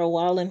Christ, for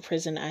while in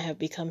prison I have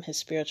become his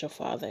spiritual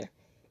father.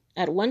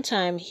 At one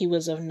time he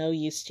was of no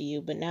use to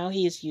you, but now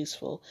he is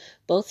useful,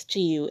 both to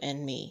you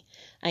and me.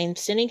 I am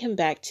sending him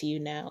back to you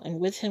now, and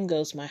with him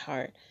goes my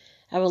heart.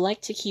 I would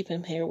like to keep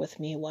him here with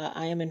me while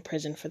I am in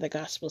prison for the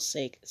gospel's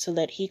sake, so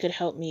that he could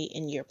help me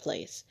in your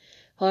place.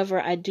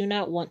 However, I do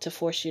not want to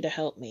force you to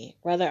help me.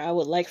 Rather, I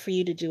would like for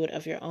you to do it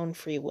of your own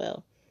free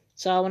will.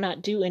 So I will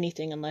not do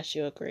anything unless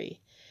you agree.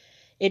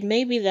 It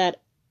may be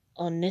that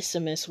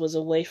Onesimus was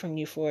away from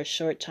you for a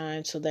short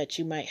time, so that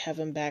you might have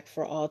him back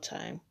for all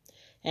time.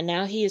 And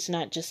now he is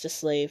not just a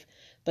slave,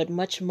 but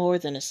much more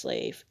than a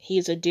slave. He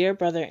is a dear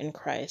brother in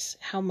Christ.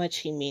 How much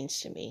he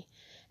means to me.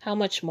 How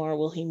much more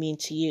will he mean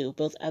to you,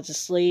 both as a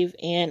slave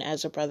and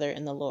as a brother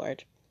in the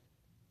Lord?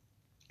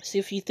 So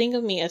if you think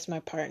of me as my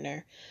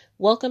partner,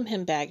 welcome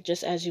him back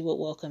just as you would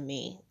welcome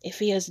me. If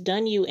he has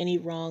done you any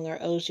wrong or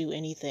owes you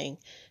anything,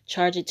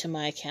 charge it to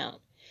my account.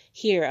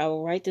 Here, I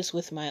will write this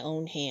with my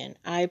own hand.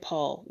 I,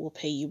 Paul, will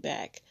pay you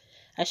back.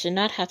 I should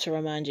not have to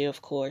remind you,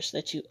 of course,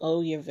 that you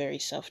owe your very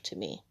self to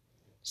me.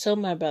 So,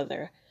 my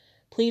brother,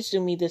 please do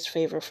me this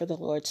favor for the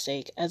Lord's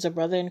sake, as a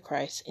brother in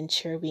Christ, and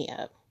cheer me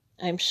up.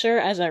 I am sure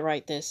as I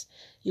write this,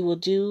 you will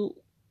do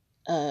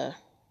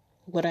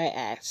what I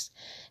asked.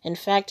 In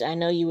fact, I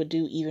know you would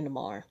do even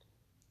more.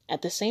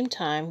 At the same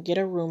time, get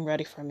a room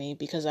ready for me,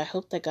 because I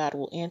hope that God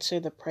will answer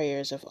the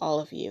prayers of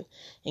all of you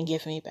and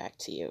give me back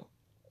to you.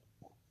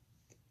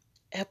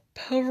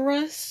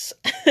 Epaphras,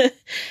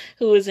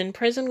 who is in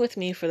prison with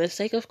me for the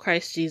sake of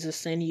Christ Jesus,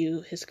 send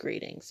you his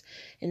greetings.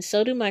 And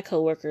so do my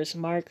co-workers,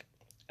 Mark,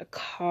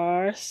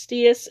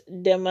 Carstius,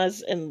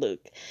 Demas, and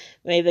Luke.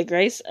 May the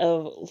grace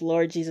of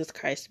Lord Jesus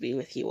Christ be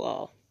with you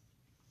all.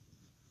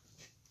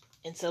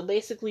 And so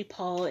basically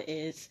Paul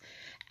is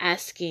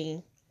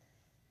asking,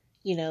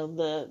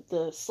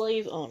 the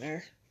slave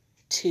owner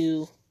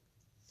to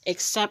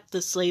accept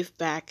the slave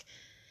back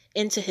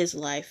into his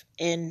life,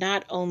 and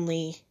not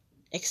only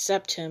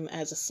accept him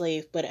as a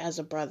slave, but as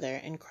a brother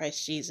in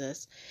Christ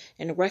Jesus,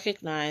 and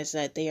recognize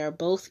that they are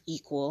both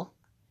equal,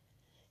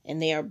 and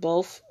they are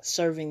both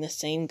serving the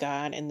same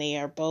God, and they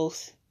are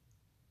both,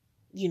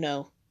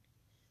 the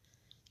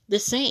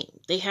same.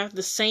 They have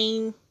the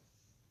same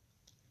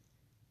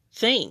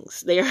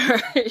things. They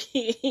are,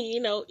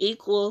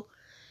 equal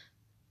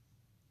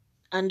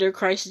under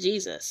Christ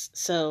Jesus.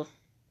 So,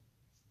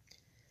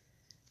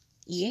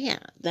 yeah,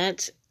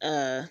 that,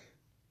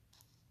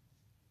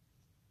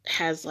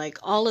 has like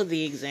all of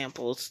the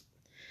examples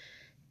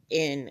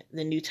in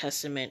the New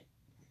Testament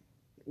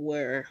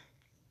where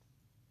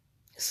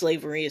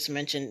slavery is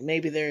mentioned.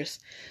 Maybe there's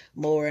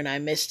more and I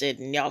missed it,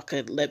 and y'all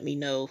could let me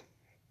know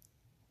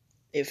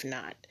if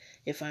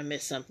I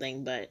missed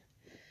something. But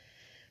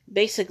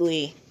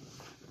basically,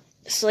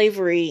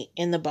 slavery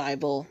in the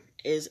Bible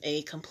is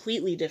a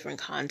completely different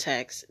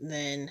context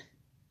than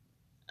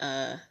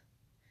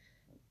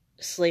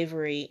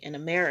slavery in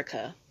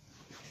America.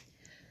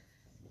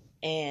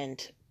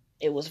 And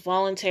it was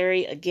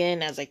voluntary.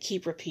 Again, as I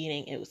keep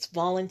repeating, it was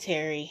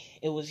voluntary.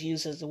 It was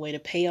used as a way to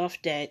pay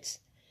off debts,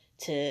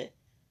 to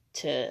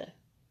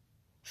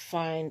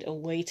find a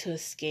way to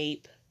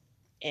escape.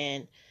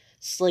 And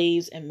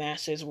slaves and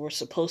masters were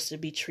supposed to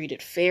be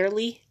treated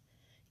fairly,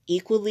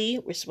 equally.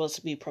 Were supposed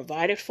to be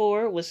provided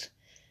for. Was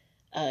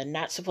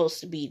not supposed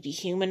to be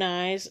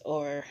dehumanized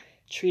or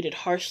treated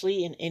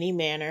harshly in any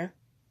manner.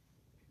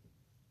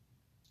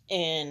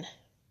 And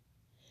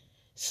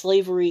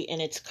slavery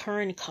in its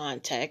current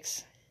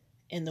context,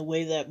 in the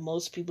way that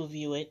most people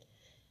view it,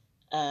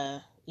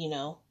 in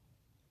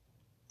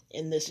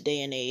this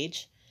day and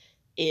age,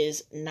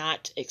 is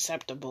not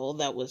acceptable.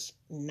 That was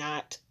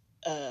not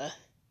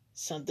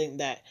something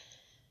that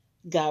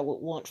God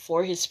would want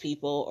for his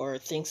people or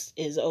thinks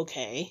is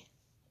okay.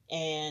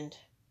 And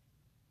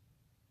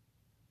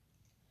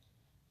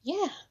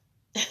yeah.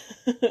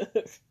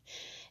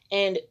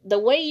 And the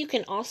way you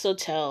can also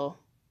tell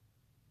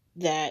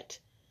that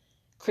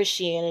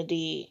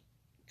Christianity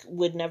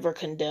would never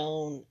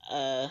condone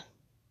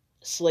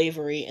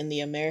slavery in the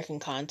American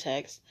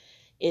context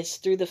is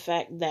through the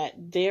fact that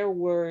there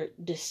were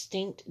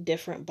distinct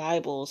different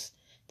Bibles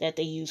that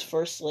they used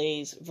for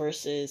slaves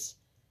versus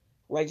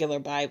regular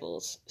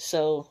Bibles.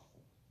 So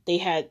they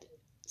had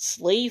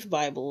slave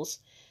Bibles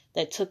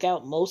that took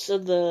out most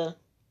of the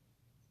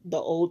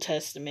Old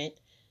Testament.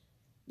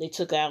 They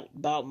took out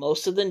about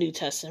most of the New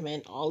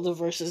Testament, all the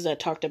verses that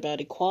talked about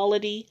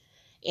equality,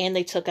 and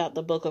they took out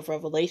the book of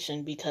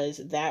Revelation because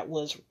that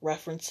was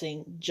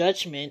referencing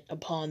judgment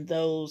upon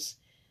those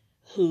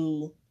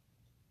who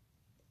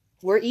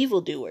were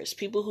evildoers,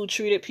 people who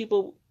treated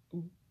people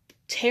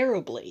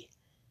terribly,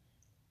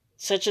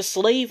 such as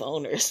slave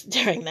owners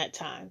during that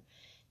time.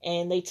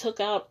 And they took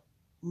out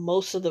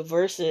most of the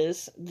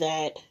verses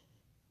that,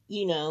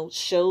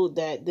 showed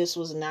that this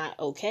was not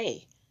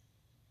okay.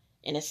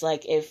 And it's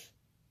like, if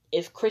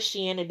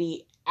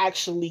Christianity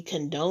actually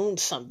condoned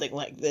something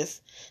like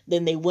this,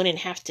 then they wouldn't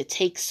have to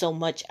take so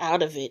much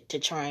out of it to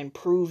try and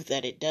prove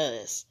that it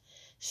does.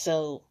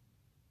 So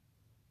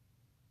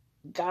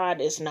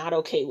God is not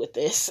okay with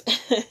this.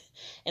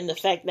 And the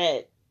fact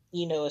that,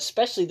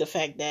 especially the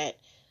fact that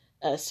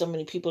so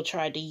many people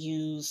tried to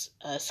use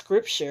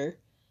scripture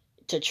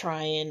to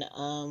try and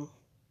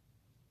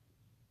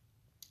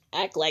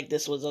act like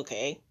this was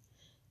okay.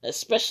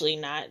 Especially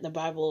not. The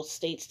Bible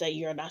states that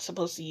you're not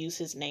supposed to use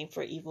his name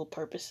for evil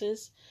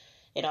purposes.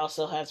 It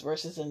also has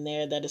verses in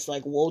there that it's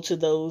like, woe to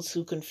those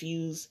who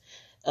confuse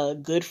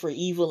good for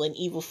evil and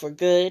evil for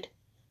good,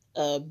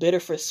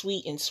 bitter for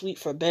sweet and sweet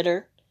for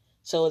bitter.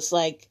 So it's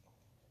like,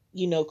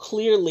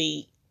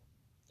 clearly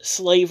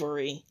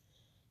slavery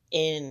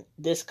in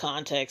this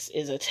context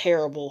is a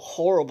terrible,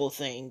 horrible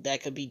thing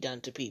that could be done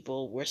to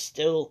people.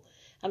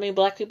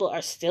 Black people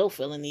are still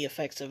feeling the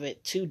effects of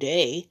it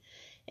today.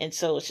 And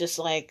so it's just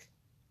like,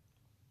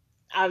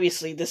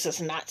 obviously this is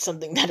not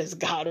something that is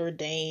God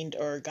ordained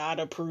or God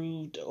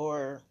approved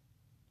or,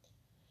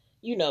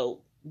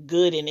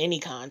 good in any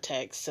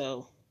context.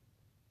 So,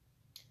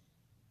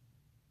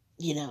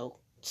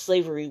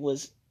 slavery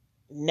was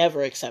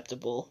never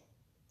acceptable.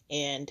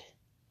 And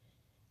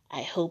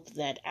I hope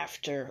that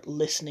after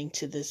listening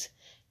to this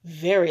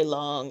very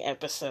long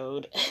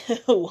episode,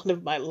 one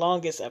of my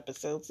longest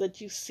episodes, that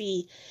you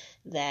see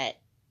that,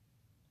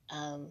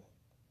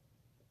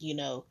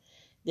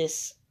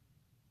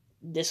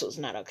 this was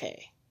not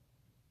okay.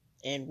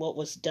 And what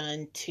was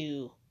done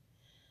to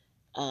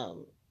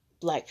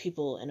Black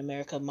people in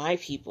America, my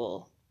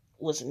people,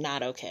 was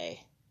not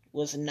okay.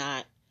 Was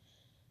not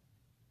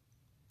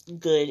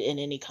good in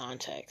any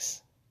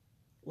context.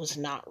 Was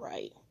not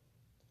right.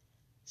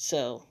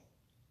 So,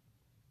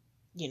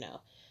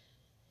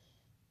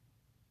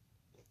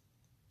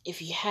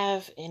 if you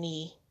have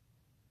any,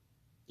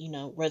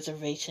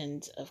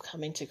 reservations of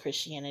coming to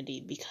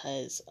Christianity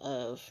because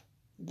of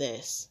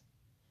this,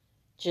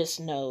 just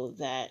know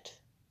that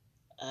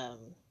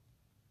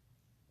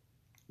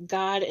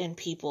God and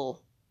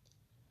people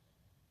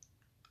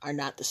are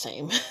not the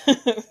same.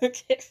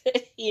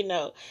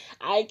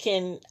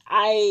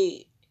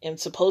 I am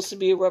supposed to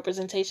be a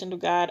representation of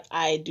God.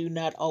 I do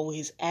not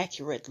always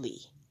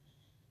accurately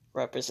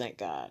represent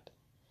God.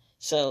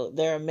 So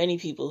there are many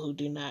people who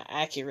do not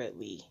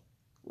accurately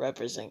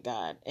represent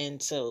God.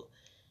 And so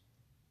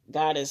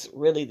God is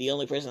really the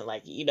only person,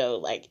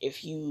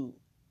 if you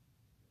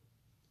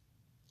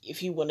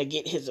want to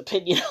get his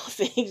opinion on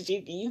things,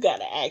 you got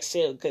to ask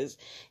him. Because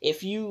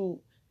if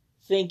you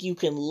think you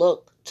can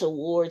look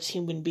towards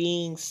human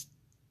beings,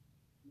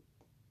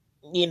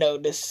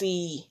 to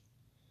see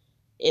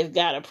if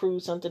God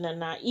approves something or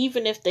not,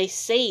 even if they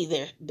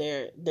say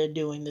they're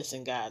doing this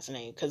in God's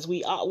name. Because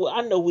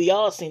I know we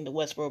all seen the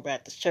Westboro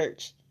Baptist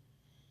Church,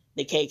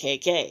 the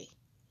KKK,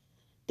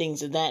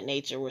 things of that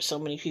nature, where so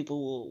many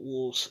people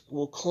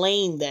will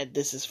claim that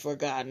this is for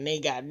God, and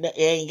they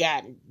ain't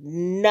got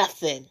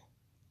nothing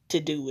to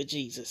do with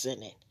Jesus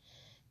in it.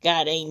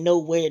 God ain't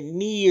nowhere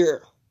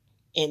near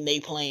in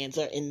their plans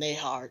or in their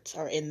hearts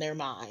or in their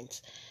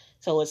minds.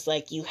 So it's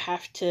like you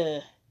have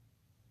to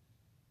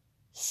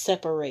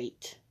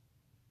separate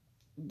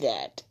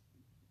that.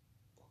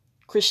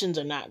 Christians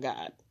are not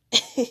God.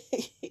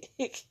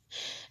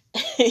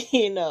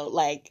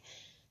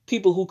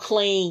 People who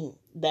claim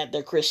that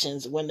they're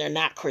Christians when they're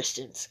not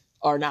Christians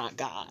are not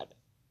God.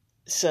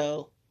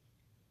 So,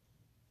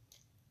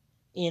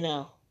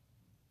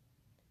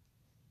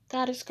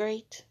 God is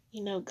great.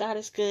 God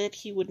is good.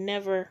 He would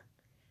never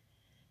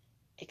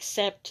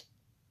accept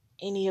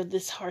any of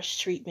this harsh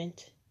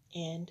treatment.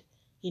 And,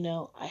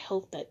 I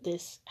hope that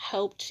this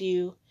helped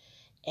you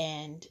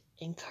and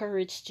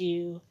encouraged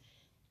you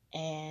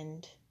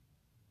and,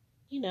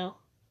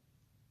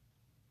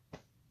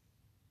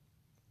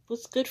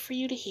 was good for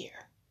you to hear.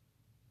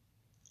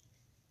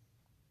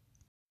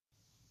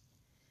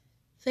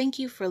 Thank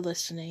you for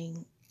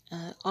listening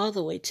all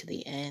the way to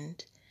the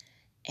end.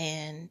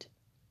 And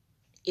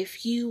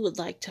if you would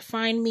like to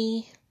find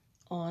me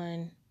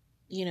on,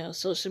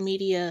 social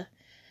media,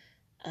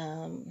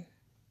 I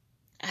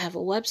have a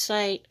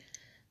website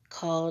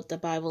called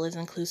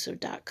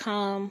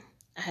thebiblesinclusive.com.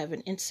 I have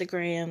an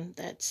Instagram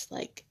that's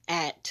like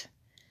at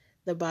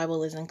The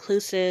Bible is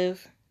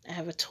Inclusive. I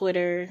have a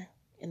Twitter,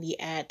 and the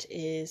at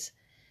is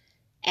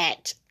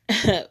at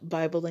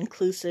Bible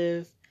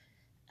Inclusive.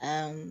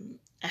 I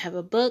have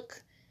a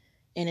book,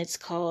 and it's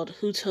called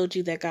Who Told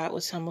You That God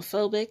Was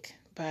Homophobic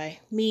by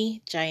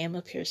me,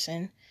 Jaiema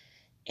Pearson,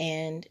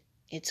 and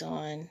it's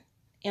on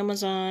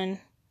Amazon,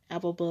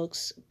 Apple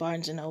Books,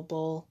 Barnes &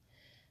 Noble,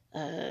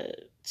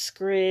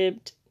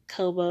 Scribd,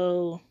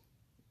 Kobo,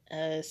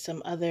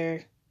 some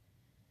other,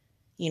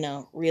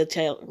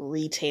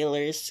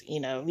 retailers.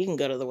 You can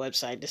go to the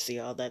website to see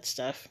all that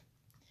stuff.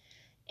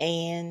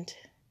 And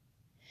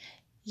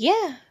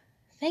yeah,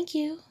 thank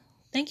you.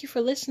 Thank you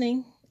for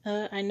listening.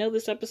 I know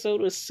this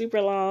episode was super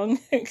long,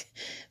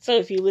 so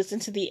if you listen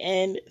to the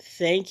end,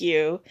 thank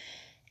you.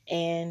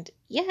 And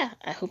yeah,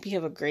 I hope you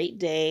have a great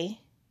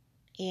day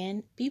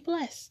and be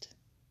blessed.